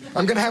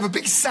 I'm gonna have a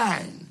big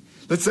sign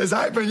that says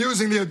I've been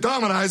using the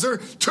Abdominizer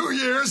 2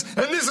 years,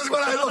 and this is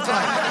what I look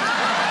like.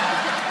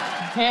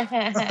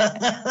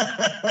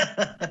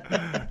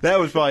 That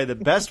was probably the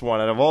best one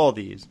out of all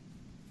these.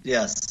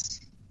 Yes.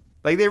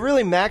 Like, they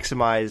really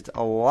maximized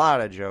a lot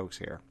of jokes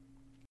here.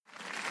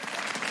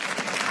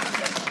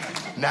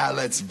 Now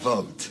let's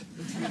vote.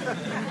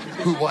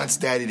 Who wants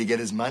Daddy to get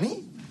his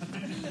money?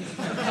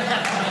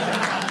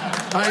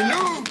 I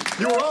knew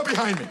you were all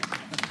behind me.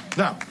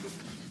 Now,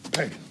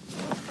 Peg,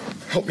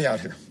 help me out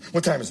here.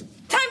 What time is it?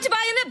 Time to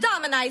buy an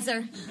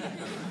Abdominizer.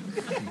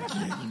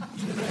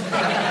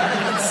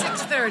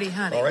 It's 6:30,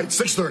 honey. All right,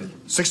 6:30.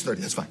 6:30,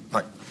 that's fine.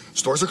 All right,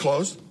 stores are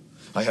closed.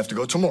 I have to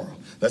go tomorrow.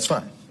 That's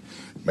fine.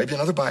 Maybe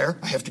another buyer.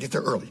 I have to get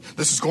there early.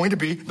 This is going to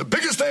be the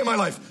biggest day of my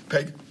life.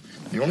 Peg,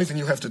 the only thing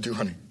you have to do,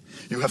 honey,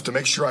 you have to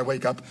make sure I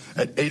wake up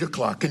at 8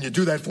 o'clock. Can you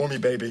do that for me,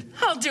 baby?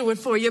 I'll do it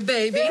for you,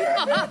 baby.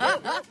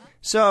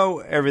 So,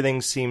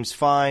 everything seems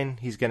fine.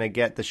 He's going to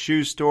get the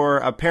shoe store.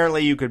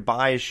 Apparently, you could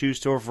buy a shoe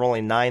store for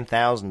only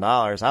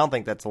 $9,000. I don't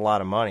think that's a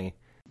lot of money.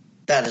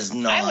 That is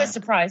not. I was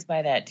surprised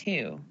by that,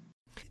 too.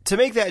 To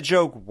make that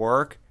joke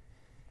work,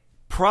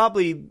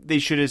 probably they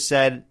should have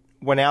said,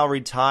 when Al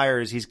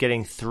retires, he's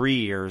getting 3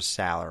 years'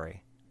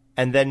 salary.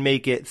 And then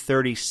make it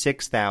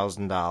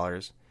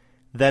 $36,000.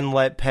 Then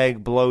let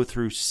Peg blow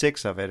through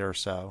 6 of it or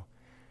so.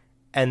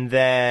 And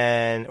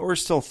then, or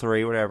still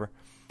 3, whatever.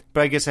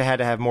 But I guess it had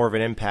to have more of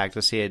an impact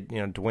to see it,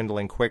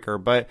 dwindling quicker.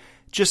 But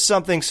just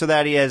something so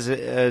that he has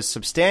a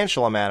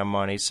substantial amount of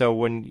money. So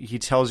when he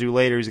tells you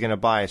later he's going to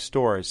buy a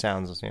store, it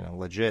sounds,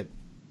 legit.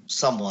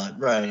 Somewhat,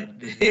 right.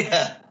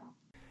 Yeah.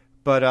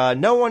 But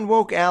no one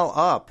woke Al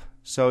up.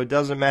 So it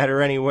doesn't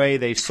matter anyway.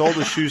 They sold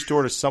the shoe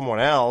store to someone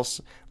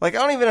else. Like, I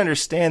don't even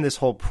understand this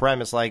whole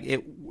premise. Like,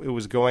 it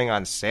was going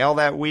on sale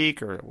that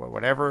week or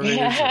whatever it is.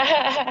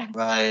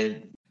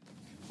 Right.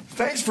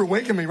 Thanks for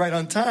waking me right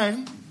on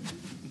time.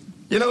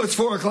 It's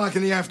 4 o'clock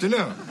in the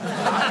afternoon.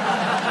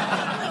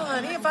 Oh,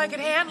 honey, if I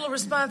could handle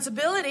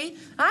responsibility,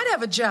 I'd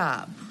have a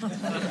job.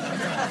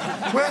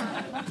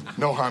 Well,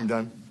 no harm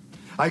done.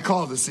 I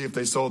called to see if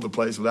they sold the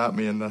place without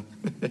me, and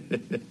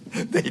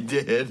they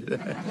did.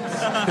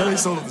 Yeah, they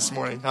sold it this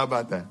morning. How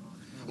about that?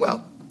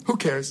 Well, who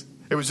cares?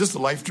 It was just a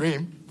life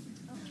dream.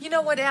 You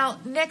know what, Al?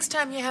 Next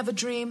time you have a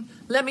dream,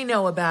 let me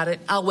know about it.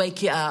 I'll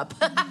wake you up.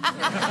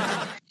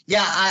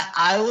 Yeah,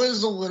 I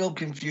was a little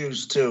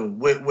confused too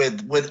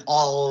with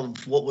all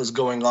of what was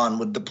going on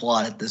with the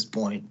plot at this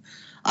point.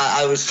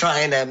 I was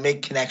trying to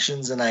make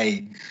connections, and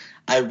I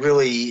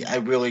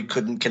really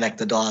couldn't connect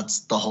the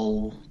dots. The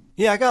whole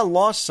I got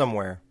lost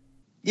somewhere.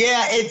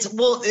 Yeah, it's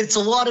a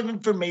lot of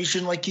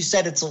information, like you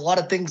said. It's a lot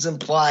of things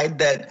implied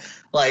that,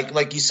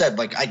 like you said,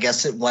 like I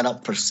guess it went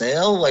up for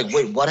sale. Like,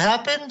 wait, what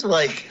happened?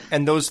 Like,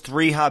 and those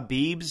 3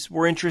 Habibs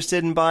were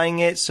interested in buying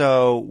it.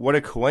 So what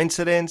a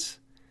coincidence!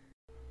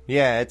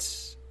 Yeah,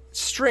 it's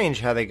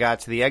strange how they got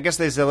to the. I guess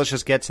they said let's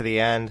just get to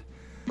the end,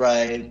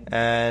 right?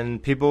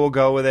 And people will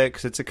go with it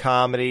because it's a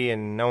comedy,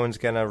 and no one's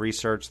gonna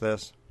research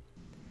this.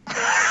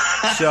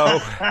 So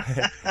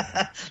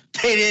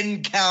they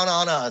didn't count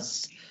on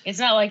us. It's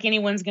not like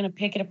anyone's going to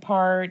pick it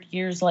apart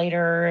years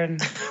later.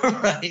 And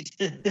right.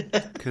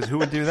 Because who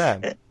would do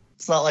that?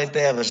 It's not like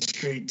they have a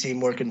street team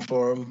working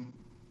for them.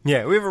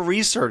 Yeah, we have a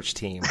research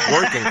team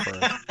working for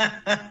them.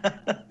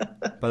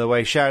 By the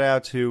way, shout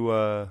out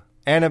to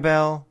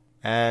Annabelle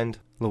and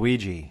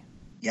Luigi.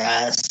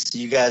 Yes,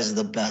 you guys are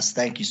the best.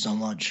 Thank you so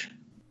much.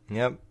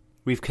 Yep.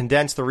 We've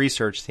condensed the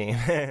research team.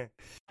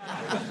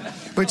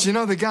 But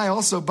the guy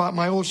also bought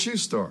my old shoe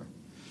store.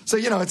 So,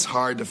 it's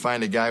hard to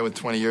find a guy with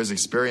 20 years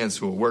experience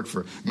who will work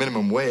for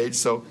minimum wage,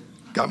 so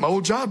got my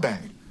old job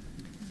back.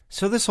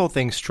 So this whole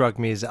thing struck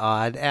me as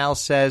odd. Al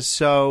says,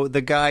 so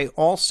the guy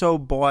also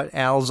bought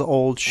Al's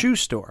old shoe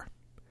store.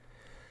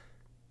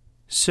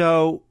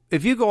 So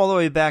if you go all the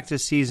way back to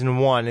season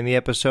 1 in the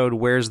episode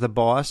Where's the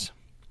Boss,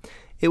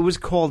 it was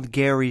called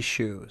Gary's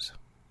Shoes,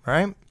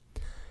 right?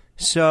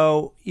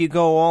 So you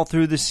go all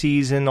through the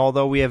season,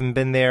 although we haven't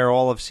been there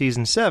all of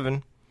season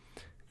 7,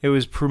 it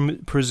was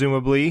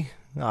presumably,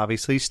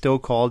 obviously, still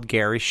called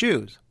Gary's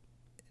Shoes.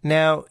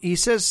 Now, he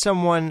says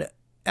someone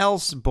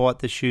else bought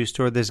the shoe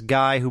store, this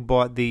guy who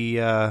bought the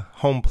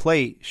Home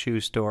Plate shoe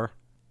store,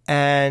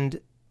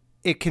 and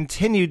it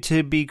continued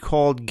to be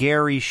called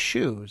Gary's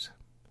Shoes.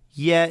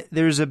 Yet,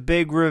 there's a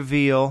big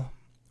reveal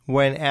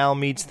when Al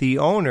meets the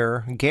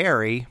owner,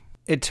 Gary.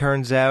 It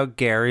turns out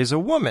Gary's a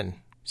woman.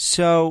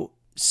 So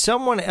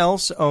someone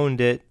else owned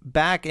it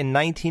back in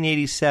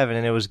 1987,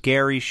 and it was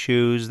Gary's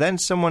Shoes. Then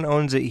someone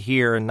owns it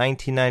here in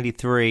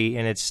 1993,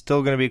 and it's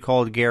still going to be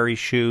called Gary's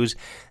Shoes.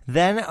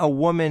 Then a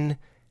woman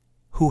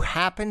who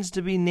happens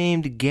to be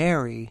named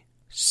Gary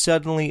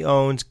suddenly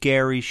owns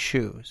Gary's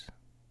Shoes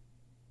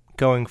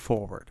going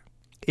forward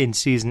in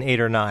season 8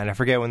 or 9. I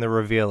forget when the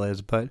reveal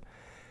is, but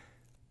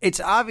it's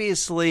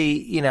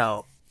obviously,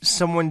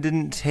 someone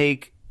didn't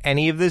take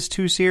any of this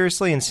too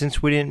seriously, and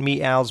since we didn't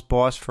meet Al's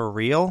boss for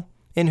real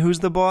in Who's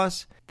the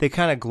Boss, they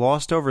kind of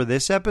glossed over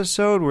this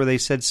episode where they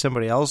said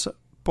somebody else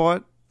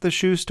bought the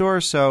shoe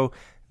store. So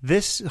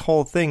this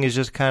whole thing is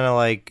just kind of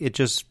like it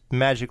just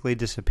magically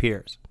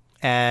disappears.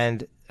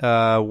 And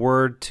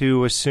we're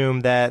to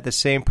assume that the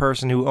same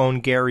person who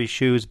owned Gary's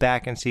Shoes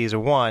back in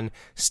season 1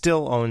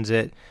 still owns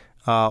it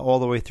all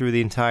the way through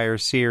the entire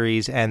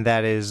series, and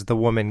that is the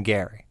woman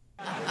Gary.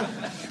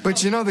 But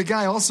the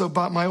guy also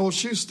bought my old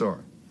shoe store.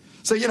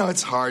 So,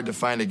 it's hard to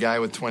find a guy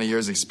with 20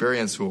 years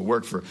experience who will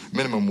work for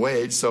minimum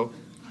wage, so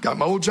got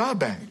my old job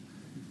back.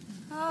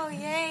 Oh,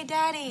 yay,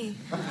 Daddy.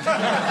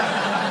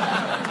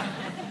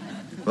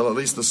 Well, at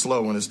least the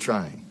slow one is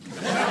trying.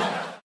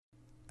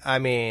 I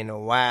mean,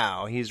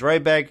 wow, he's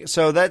right back.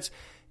 So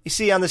you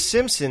see, on The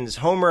Simpsons,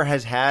 Homer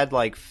has had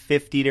like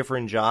 50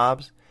 different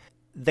jobs.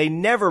 They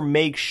never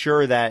make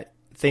sure that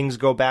things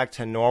go back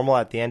to normal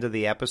at the end of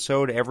the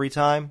episode every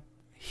time.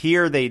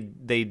 Here they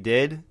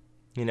did.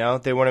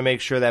 They want to make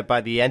sure that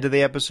by the end of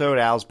the episode,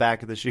 Al's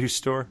back at the shoe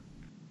store.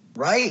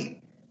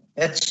 Right.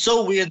 It's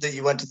so weird that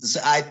you went to this.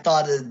 I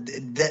thought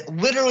that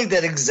literally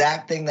that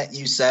exact thing that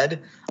you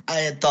said, I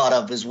had thought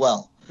of as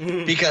well.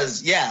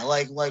 Because,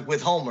 like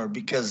with Homer,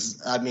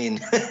 because, I mean,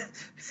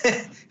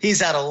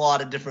 he's had a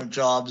lot of different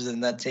jobs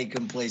and that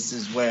taken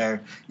places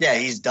where,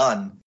 he's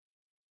done.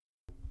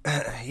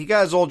 He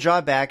got his old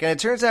job back, and it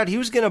turns out he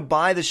was going to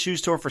buy the shoe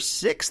store for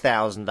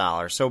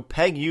 $6,000. So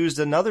Peg used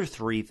another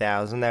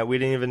 $3,000 that we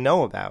didn't even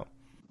know about.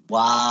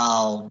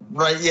 Wow.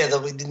 Right,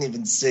 that we didn't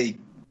even see.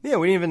 Yeah,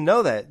 we didn't even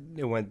know that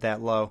it went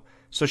that low.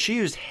 So she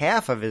used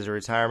half of his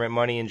retirement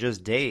money in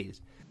just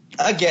days.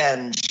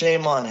 Again,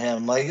 shame on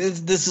him. Like,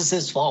 this is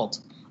his fault.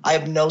 I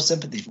have no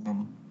sympathy for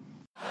him.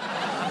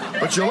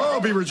 But you'll all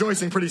be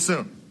rejoicing pretty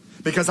soon,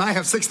 because I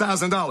have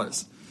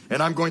 $6,000,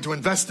 and I'm going to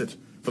invest it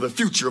for the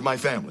future of my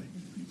family.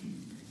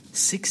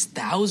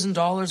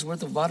 $6,000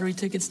 worth of lottery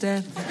tickets,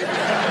 Dad?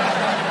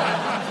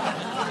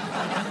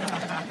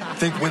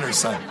 Think winner,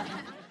 son.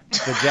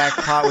 The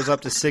jackpot was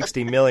up to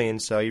 $60 million,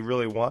 so you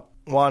really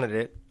wanted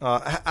it.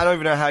 I don't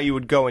even know how you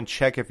would go and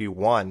check if you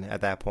won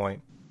at that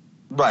point.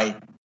 Right.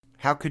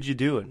 How could you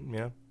do it,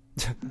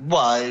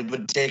 Well, it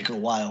would take a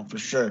while, for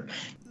sure.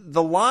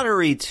 The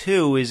lottery,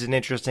 too, is an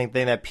interesting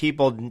thing that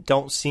people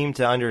don't seem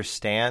to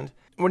understand.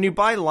 When you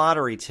buy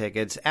lottery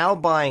tickets, Al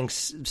buying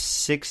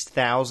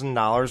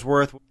 $6,000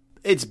 worth,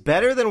 it's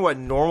better than what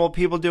normal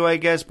people do, I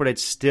guess, but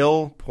it's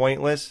still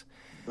pointless.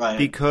 Right.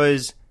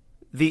 Because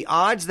the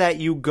odds that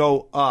you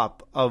go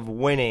up of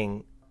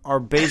winning are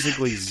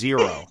basically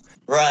zero.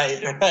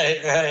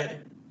 Right.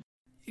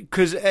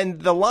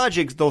 And the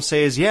logic they'll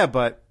say is, yeah,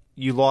 but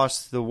you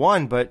lost the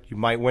one, but you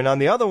might win on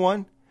the other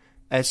one.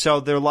 And so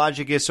their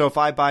logic is, so if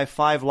I buy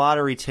 5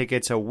 lottery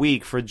tickets a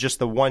week for just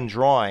the one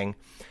drawing,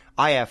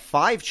 I have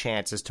 5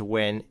 chances to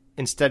win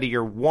instead of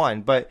your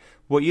 1. But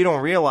what you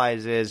don't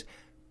realize is,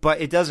 but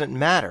it doesn't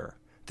matter.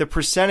 The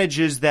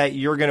percentages that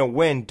you're going to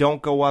win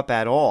don't go up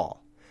at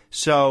all.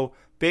 So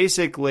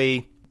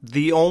basically,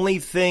 the only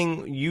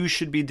thing you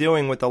should be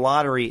doing with the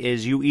lottery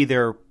is you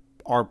either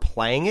are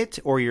playing it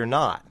or you're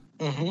not.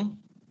 Mm-hmm.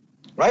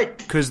 Right.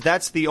 Because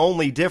that's the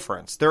only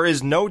difference. There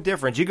is no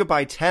difference. You could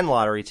buy 10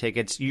 lottery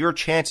tickets. Your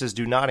chances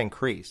do not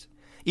increase.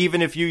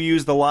 Even if you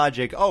use the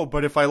logic, oh,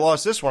 but if I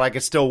lost this one, I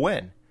could still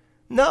win.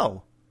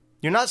 No.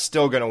 You're not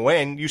still going to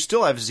win. You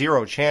still have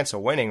 0 chance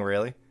of winning,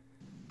 really.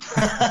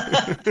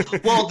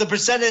 Well, the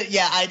percentage,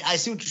 yeah, I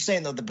see what you're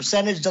saying, though. The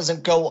percentage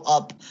doesn't go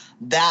up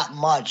that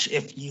much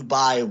if you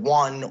buy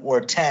 1 or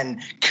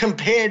 10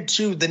 compared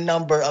to the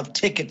number of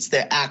tickets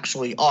there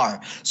actually are.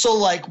 So,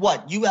 like,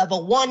 what? You have a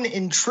 1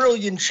 in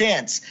trillion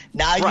chance.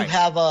 Now you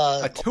have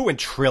a 2 in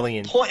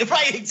trillion.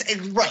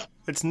 Right.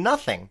 It's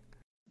nothing.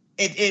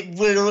 It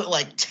literally,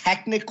 like,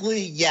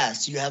 technically,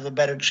 yes, you have a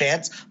better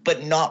chance,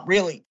 but not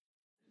really.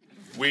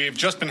 We've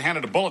just been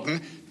handed a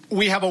bulletin.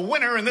 We have a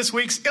winner in this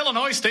week's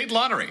Illinois State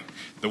Lottery.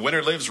 The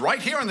winner lives right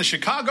here in the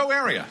Chicago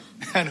area.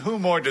 And who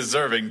more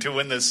deserving to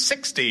win the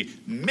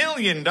 $60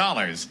 million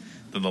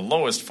than the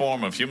lowest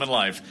form of human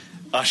life,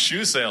 a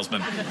shoe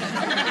salesman? Al,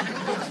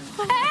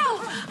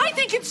 I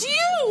think it's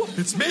you.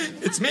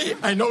 It's me.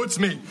 I know it's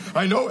me.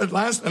 I know at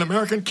last an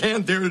American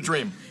can dare to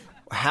dream.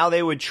 How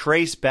they would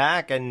trace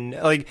back, and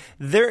like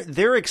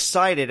they're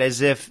excited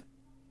as if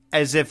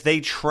they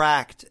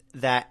tracked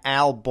that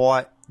Al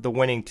bought the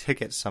winning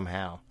ticket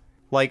somehow.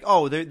 Like,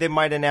 oh, they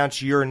might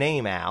announce your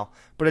name, Al.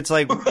 But it's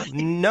like,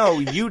 no,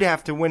 you'd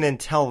have to win and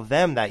tell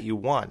them that you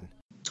won.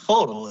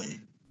 Totally.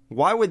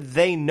 Why would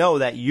they know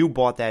that you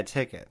bought that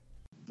ticket?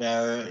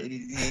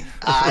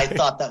 I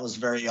thought that was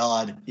very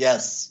odd.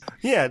 Yes.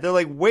 Yeah, they're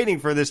like waiting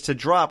for this to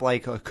drop.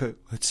 Like,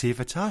 let's see if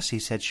it's us. He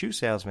said shoe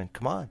salesman.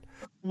 Come on.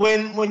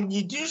 When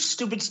you do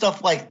stupid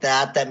stuff like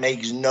that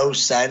makes no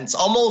sense.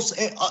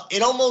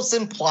 It almost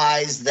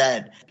implies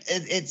that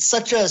it's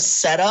such a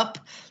setup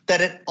that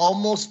it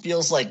almost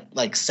feels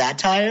like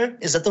satire.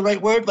 Is that the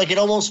right word? Like, it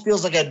almost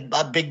feels like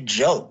a big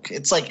joke.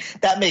 It's like,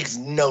 that makes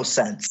no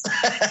sense.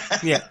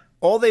 Yeah.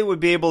 All they would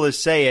be able to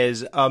say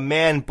is, a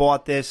man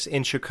bought this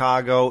in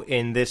Chicago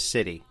in this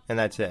city, and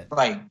that's it.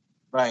 Right,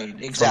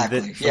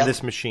 exactly. From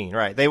this machine,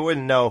 right. They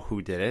wouldn't know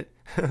who did it.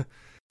 And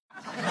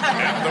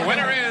the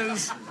winner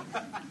is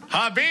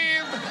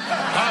Habib.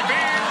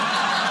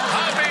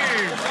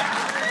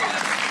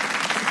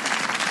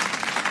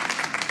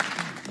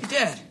 Hey,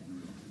 Dad,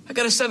 I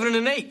got a 7 and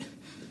an 8.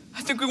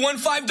 I think we won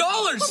 $5.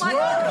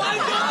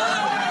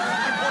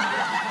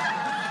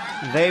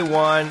 $5! They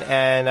won,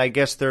 and I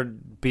guess they're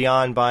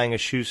beyond buying a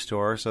shoe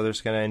store, so they're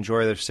just going to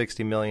enjoy their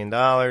 $60 million.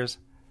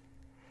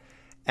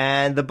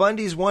 And the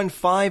Bundys won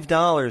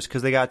 $5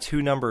 because they got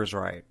 2 numbers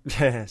right.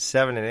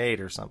 7 and 8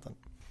 or something.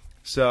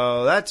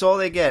 So that's all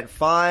they get,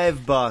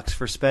 $5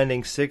 for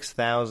spending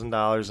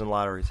 $6,000 in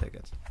lottery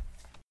tickets.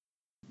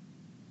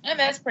 And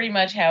that's pretty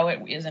much how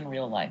it is in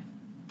real life.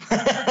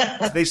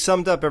 They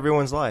summed up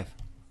everyone's life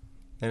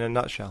in a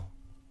nutshell.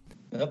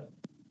 Yep.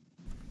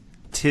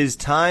 'Tis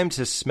time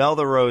to smell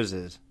the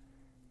roses.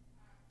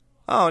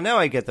 Oh, now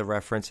I get the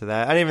reference to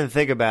that. I didn't even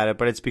think about it,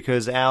 but it's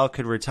because Al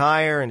could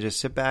retire and just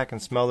sit back and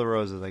smell the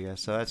roses, I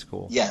guess. So that's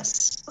cool.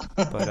 Yes.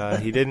 But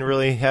he didn't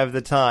really have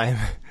the time.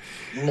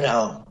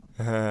 No.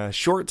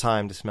 Short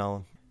time to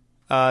smell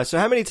them. So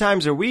how many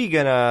times are we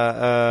going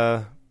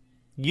to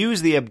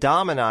use the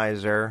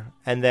Abdominizer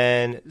and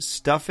then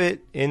stuff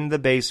it in the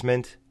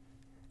basement?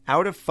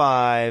 Out of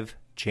 5,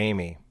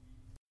 Jamie.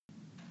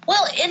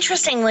 Well,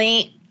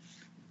 interestingly,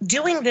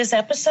 doing this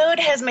episode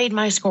has made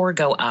my score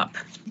go up.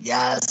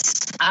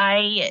 Yes.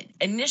 I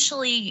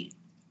didn't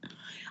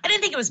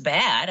think it was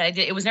bad.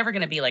 It was never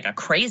going to be like a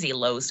crazy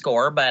low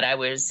score, but I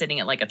was sitting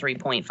at like a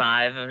 3.5.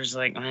 I was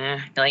like,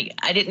 like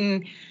I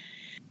didn't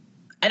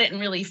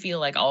really feel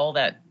like all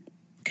that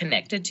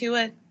connected to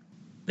it.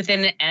 But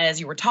then as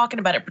you were talking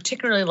about it,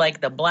 particularly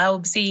like the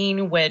Blaub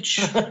scene, which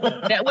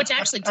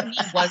actually to me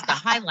was the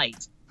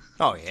highlight.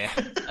 Oh, yeah.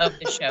 Of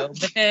the show.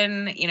 But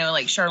then,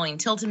 like Charlene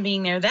Tilton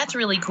being there, that's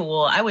really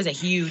cool. I was a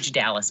huge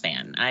Dallas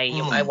fan.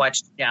 I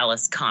watched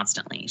Dallas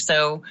constantly.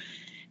 So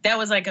that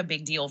was like a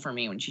big deal for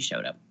me when she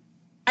showed up.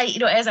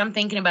 As I'm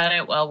thinking about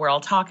it while we're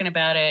all talking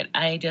about it,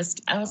 I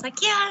was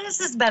like, yeah, this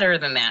is better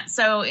than that.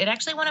 So it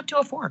actually went up to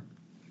a 4.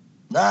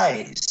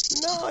 Nice.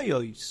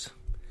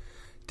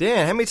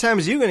 Dan, how many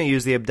times are you going to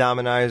use the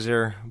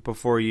Abdominizer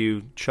before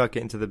you chuck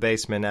it into the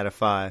basement out of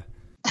 5?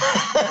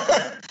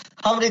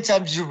 How many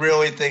times do you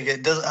really think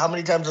it does? How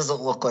many times does it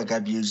look like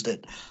I've used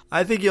it?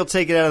 I think you'll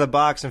take it out of the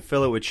box and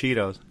fill it with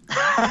Cheetos.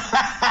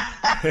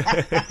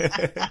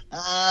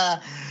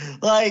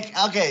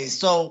 Okay,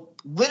 so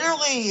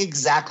literally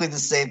exactly the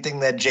same thing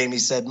that Jamie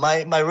said.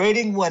 My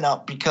rating went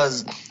up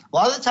because a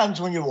lot of the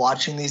times when you're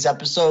watching these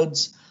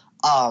episodes,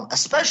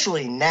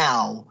 especially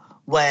now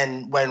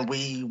when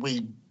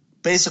we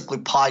basically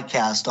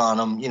podcast on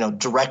them,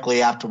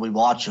 directly after we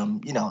watch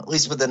them, at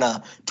least within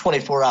a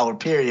 24-hour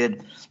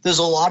period, there's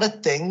a lot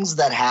of things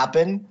that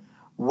happen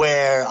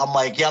where I'm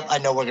like, yep, I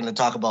know we're going to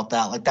talk about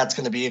that. Like, that's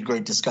going to be a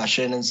great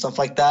discussion and stuff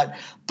like that.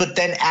 But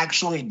then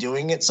actually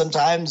doing it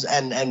sometimes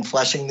and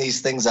fleshing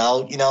these things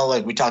out,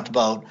 like we talked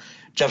about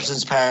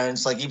Jefferson's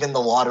parents, like even the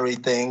lottery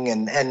thing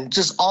and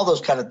just all those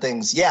kind of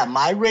things. Yeah,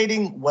 my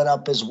rating went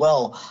up as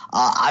well.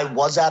 I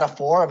was at a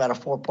 4. I'm at a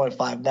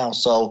 4.5 now.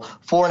 So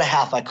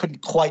 4.5. I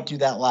couldn't quite do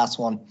that last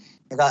one.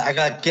 I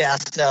got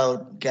gassed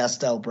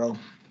out, bro.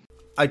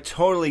 I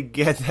totally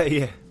get that.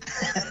 Yeah.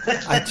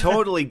 I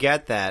totally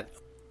get that.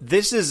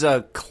 This is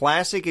a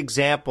classic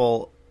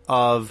example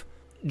of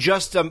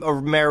just a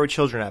Married with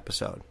Children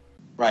episode.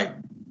 Right.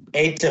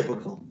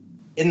 Atypical.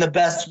 In the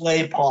best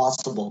way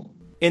possible.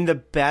 In the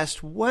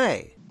best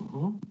way.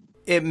 Mm-hmm.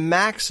 It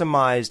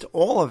maximized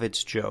all of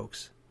its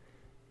jokes.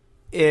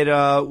 It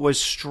was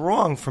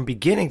strong from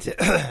beginning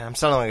to... I'm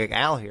sounding like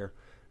Al here.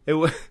 It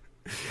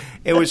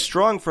was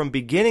strong from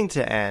beginning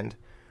to end.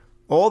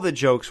 All the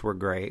jokes were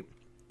great.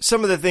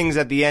 Some of the things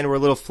at the end were a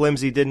little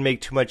flimsy, didn't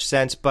make too much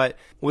sense, but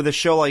with a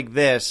show like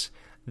this,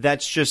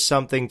 that's just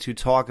something to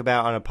talk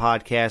about on a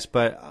podcast,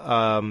 but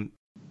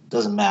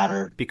doesn't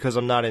matter. Because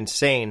I'm not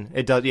insane.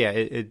 It does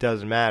it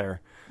doesn't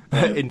matter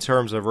in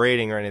terms of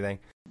rating or anything.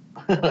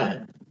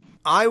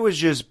 I was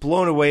just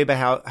blown away by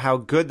how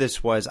good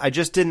this was. I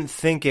just didn't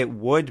think it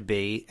would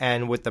be,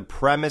 and with the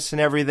premise and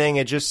everything,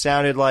 it just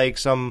sounded like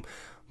some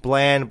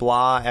bland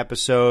blah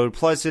episode.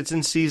 Plus it's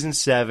in season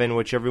 7,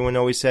 which everyone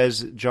always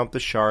says jump the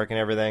shark and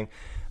everything.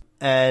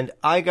 And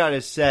I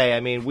gotta say, I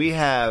mean, we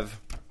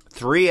have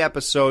 3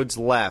 episodes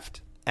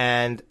left,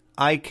 and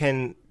I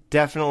can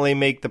definitely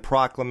make the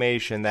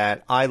proclamation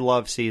that I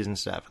love season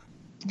 7.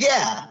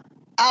 Yeah,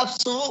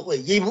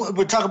 absolutely.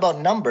 We're talking about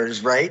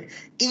numbers, right?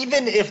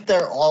 Even if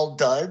they're all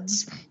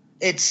duds,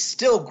 it's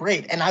still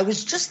great. And I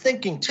was just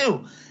thinking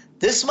too,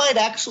 this might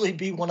actually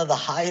be one of the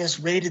highest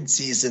rated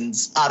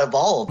seasons out of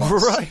all of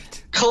us.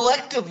 Right.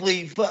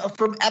 Collectively,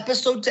 from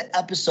episode to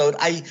episode,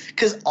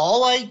 because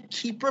all I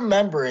keep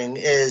remembering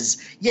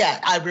is,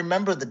 I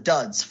remember the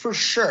duds for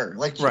sure.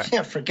 Like, you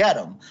can't forget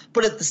them.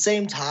 But at the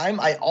same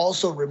time, I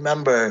also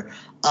remember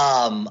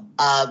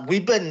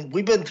we've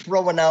been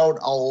throwing out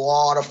a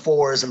lot of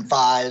 4s and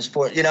 5s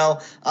for,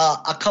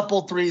 a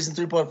couple 3s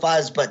and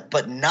 3.5s,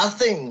 but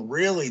nothing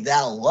really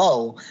that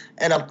low.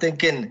 And I'm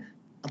thinking,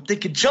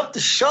 jump the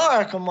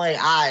shark. I'm like,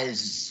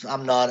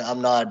 I'm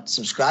not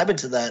subscribing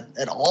to that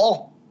at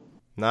all.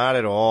 Not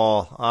at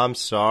all. I'm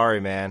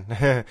sorry,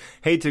 man.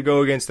 Hate to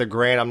go against the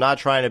grain. I'm not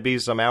trying to be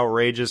some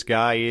outrageous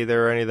guy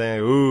either or anything.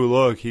 Ooh,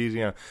 look, he's,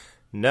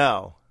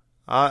 no.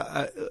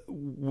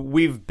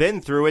 We've been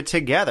through it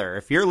together.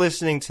 If you're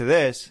listening to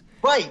this,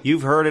 right,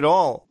 you've heard it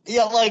all.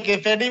 Yeah, like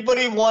if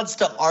anybody wants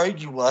to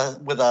argue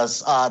with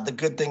us, the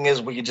good thing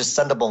is we can just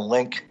send them a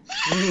link.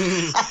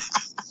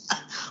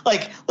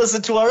 Like,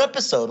 listen to our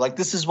episode. Like,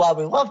 this is why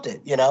we loved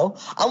it,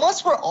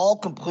 Unless we're all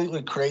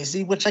completely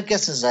crazy, which I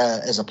guess is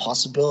a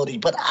possibility.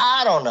 But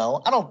I don't know.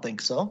 I don't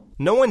think so.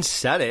 No one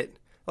said it.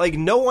 Like,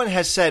 no one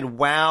has said,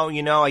 wow,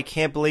 I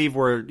can't believe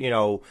we're,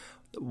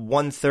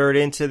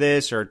 1/3 into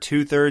this or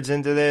 2/3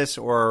 into this,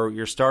 or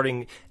you're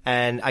starting,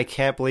 and I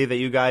can't believe that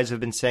you guys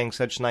have been saying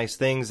such nice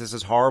things. This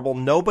is horrible.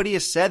 Nobody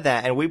has said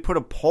that. And we put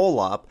a poll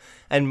up,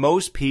 and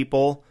most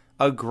people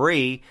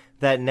agree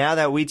that now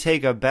that we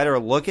take a better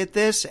look at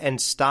this and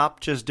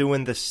stop just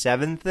doing the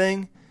 7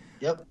 thing,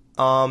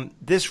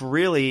 this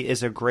really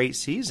is a great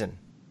season.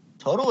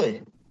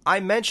 Totally.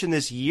 I mentioned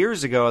this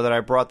years ago that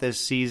I brought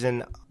this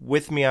season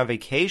with me on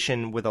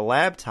vacation with a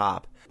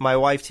laptop. My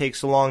wife takes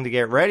so long to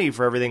get ready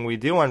for everything we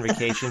do on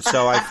vacation,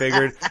 so I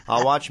figured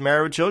I'll watch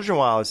Married with Children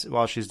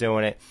while she's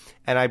doing it.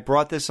 And I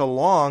brought this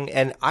along,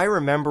 and I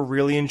remember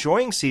really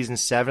enjoying season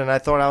 7, and I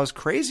thought I was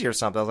crazy or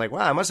something. I was like,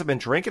 wow, I must have been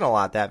drinking a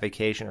lot that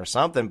vacation or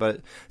something,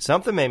 but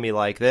something made me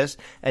like this.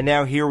 And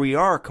now here we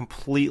are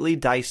completely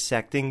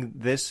dissecting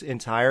this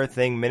entire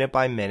thing minute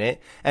by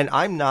minute, and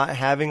I'm not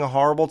having a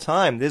horrible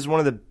time. This is one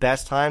of the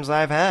best times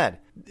I've had.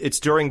 It's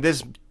during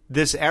this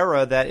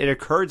era that it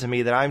occurred to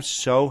me that I'm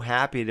so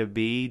happy to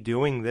be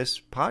doing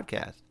this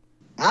podcast.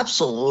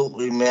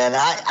 Absolutely, man.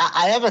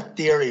 I have a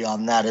theory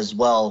on that as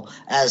well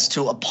as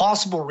to a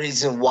possible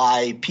reason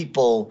why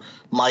people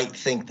might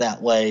think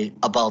that way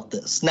about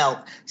this.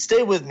 Now,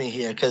 stay with me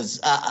here because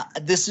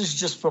this is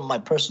just from my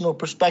personal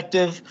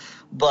perspective,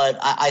 but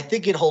I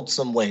think it holds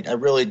some weight. I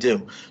really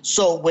do.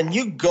 So when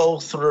you go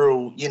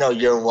through,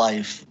 your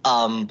life,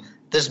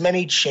 there's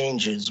many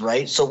changes,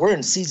 right? So we're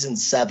in season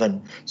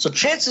 7. So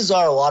chances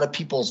are a lot of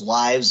people's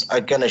lives are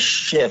going to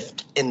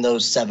shift in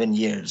those 7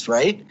 years,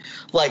 right?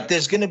 Like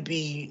there's going to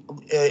be,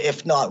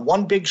 if not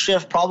one big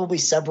shift, probably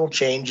several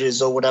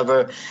changes or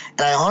whatever.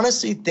 And I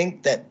honestly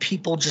think that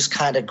people just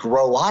kind of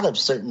grow out of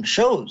certain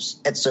shows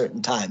at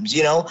certain times.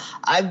 You know,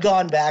 I've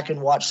gone back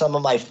and watched some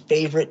of my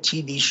favorite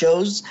TV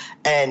shows,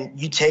 and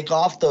you take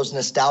off those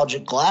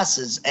nostalgic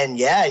glasses and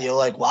yeah, you're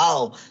like,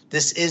 wow,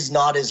 this is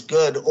not as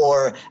good,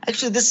 or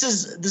actually this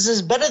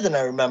is better than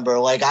I remember.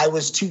 Like I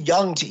was too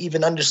young to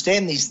even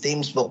understand these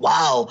themes, but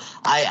wow,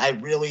 I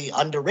really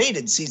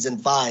underrated season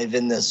 5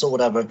 in this or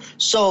whatever.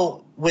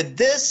 So with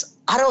this,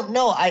 I don't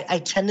know. I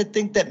tend to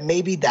think that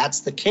maybe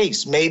that's the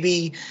case.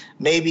 Maybe,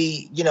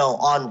 you know,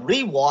 on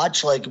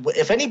rewatch, like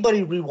if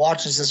anybody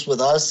rewatches this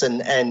with us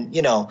and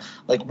you know,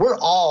 like we're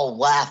all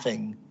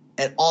laughing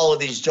at all of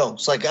these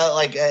jokes.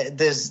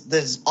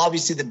 There's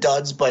obviously the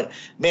duds, but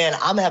man,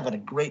 I'm having a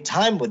great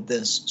time with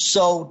this.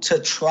 So to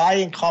try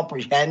and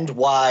comprehend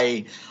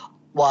why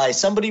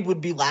somebody would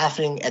be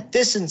laughing at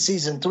this in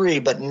season 3,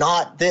 but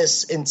not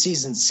this in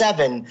season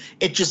 7,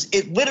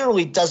 it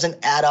literally doesn't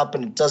add up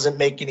and it doesn't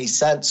make any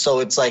sense. So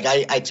it's like,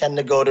 I tend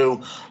to go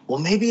to, well,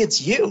 maybe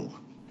it's you.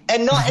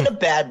 And not in a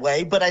bad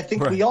way, but I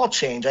think we all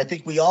change. I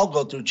think we all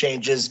go through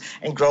changes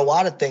and grow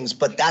out of things.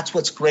 But that's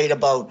what's great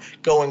about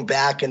going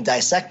back and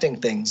dissecting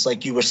things,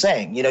 like you were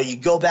saying. You know, you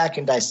go back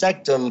and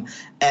dissect them,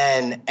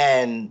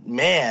 and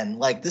man,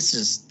 like this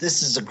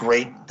is a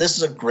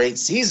great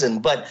season.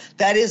 But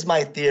that is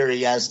my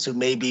theory as to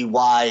maybe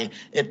why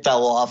it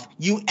fell off.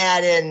 You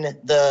add in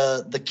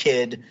the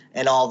kid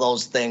and all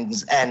those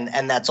things,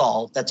 and that's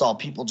all.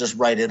 People just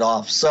write it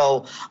off.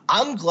 So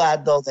I'm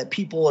glad though that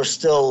people are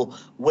still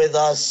with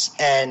us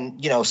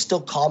and, you know, still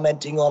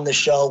commenting on the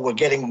show. We're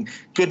getting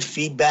good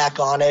feedback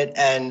on it,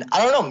 and I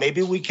don't know,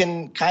 maybe we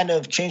can kind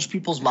of change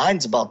people's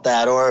minds about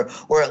that, or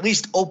at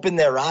least open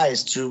their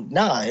eyes to,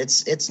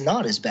 it's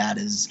not as bad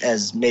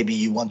as maybe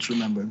you once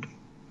remembered.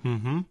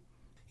 Mm-hmm.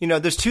 You know,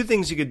 there's 2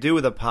 things you could do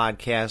with a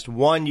podcast.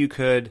 One, you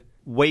could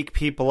wake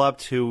people up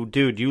to,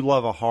 dude, you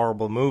love a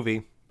horrible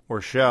movie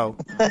or show.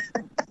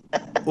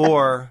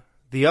 Or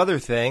the other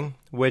thing,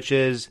 which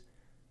is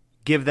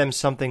give them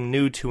something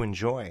new to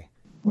enjoy.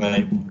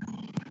 Right.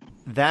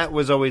 That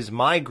was always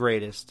my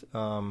greatest.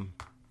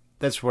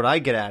 That's what I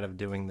get out of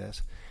doing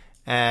this.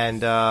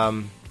 And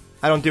I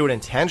don't do it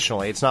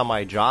intentionally. It's not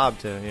my job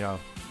to, you know,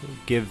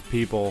 give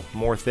people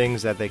more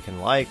things that they can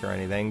like or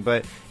anything.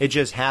 But it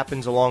just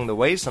happens along the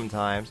way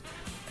sometimes.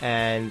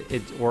 And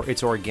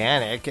it's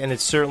organic. And it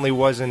certainly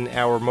wasn't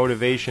our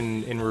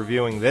motivation in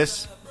reviewing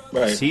this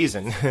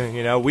season.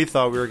 You know, we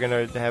thought we were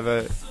going to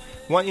have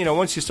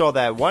once you saw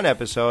that one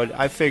episode,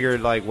 I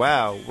figured, like,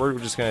 wow, we're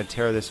just going to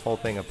tear this whole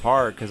thing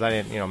apart because I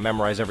didn't, you know,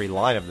 memorize every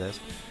line of this.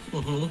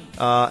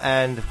 Mm-hmm.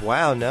 And,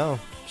 wow, no.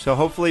 So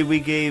hopefully we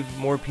gave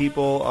more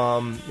people,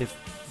 if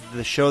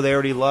the show they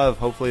already love,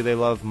 hopefully they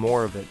love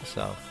more of it.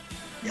 So,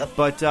 yep.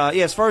 But,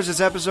 yeah, as far as this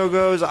episode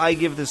goes, I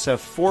give this a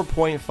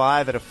 4.5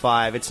 out of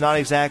 5. It's not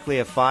exactly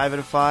a 5 out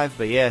of 5,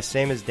 but, yeah,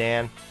 same as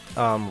Dan.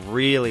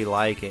 Really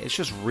like it. It's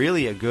just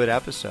really a good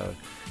episode.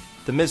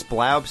 The Miss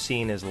Blaub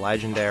scene is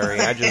legendary.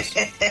 I just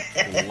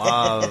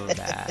love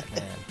that,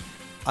 man.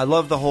 I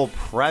love the whole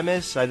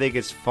premise. I think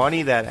it's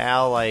funny that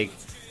Al, like,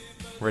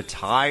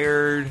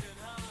 retired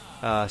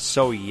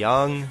so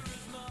young.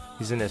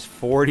 He's in his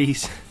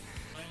 40s.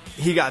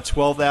 He got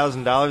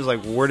 $12,000.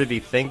 Like, where did he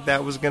think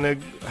that was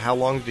going to... How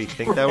long did he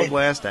think that would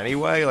last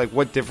anyway? Like,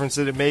 what difference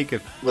did it make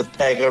if... With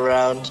Peg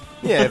around?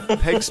 Yeah,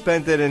 if Peg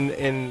spent it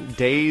in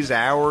days,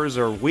 hours,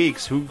 or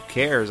weeks, who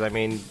cares? I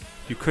mean...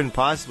 You couldn't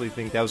possibly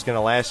think that was going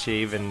to last you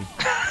even.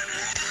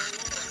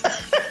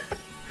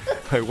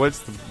 Like, what's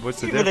the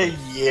even difference?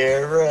 A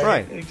year, right?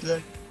 Right,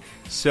 exactly.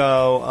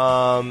 So,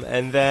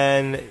 and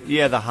then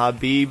the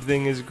Habib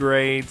thing is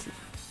great.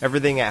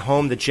 Everything at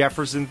home, the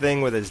Jefferson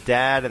thing with his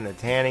dad and the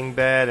tanning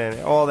bed, and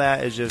all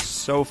that is just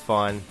so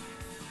fun.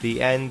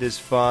 The end is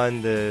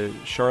fun. The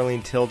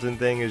Charlene Tilton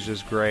thing is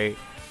just great.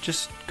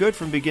 Just good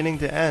from beginning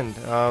to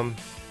end.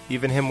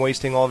 Even him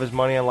wasting all of his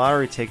money on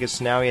lottery tickets,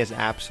 now he has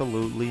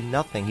absolutely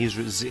nothing.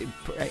 He's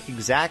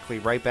exactly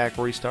right back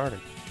where he started.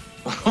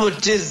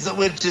 which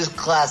is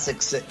classic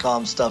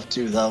sitcom stuff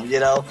too, though. You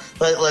know,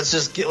 let's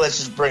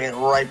just bring it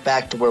right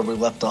back to where we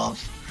left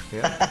off.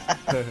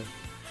 Yeah.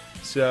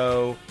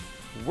 So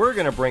we're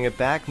gonna bring it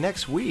back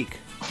next week.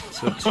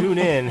 So tune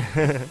in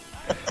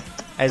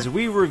as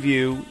we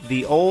review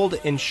the old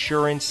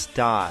insurance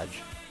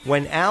Dodge.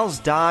 When Al's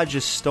Dodge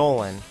is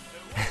stolen.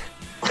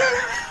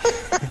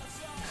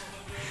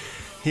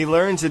 He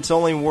learns it's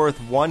only worth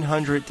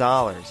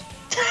 $100.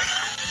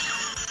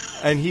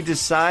 And he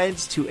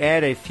decides to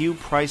add a few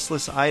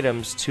priceless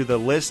items to the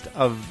list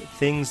of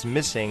things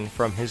missing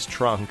from his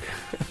trunk.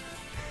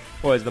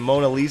 What, is the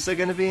Mona Lisa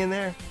going to be in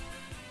there?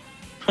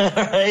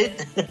 Right?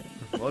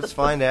 Let's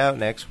find out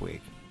next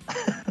week.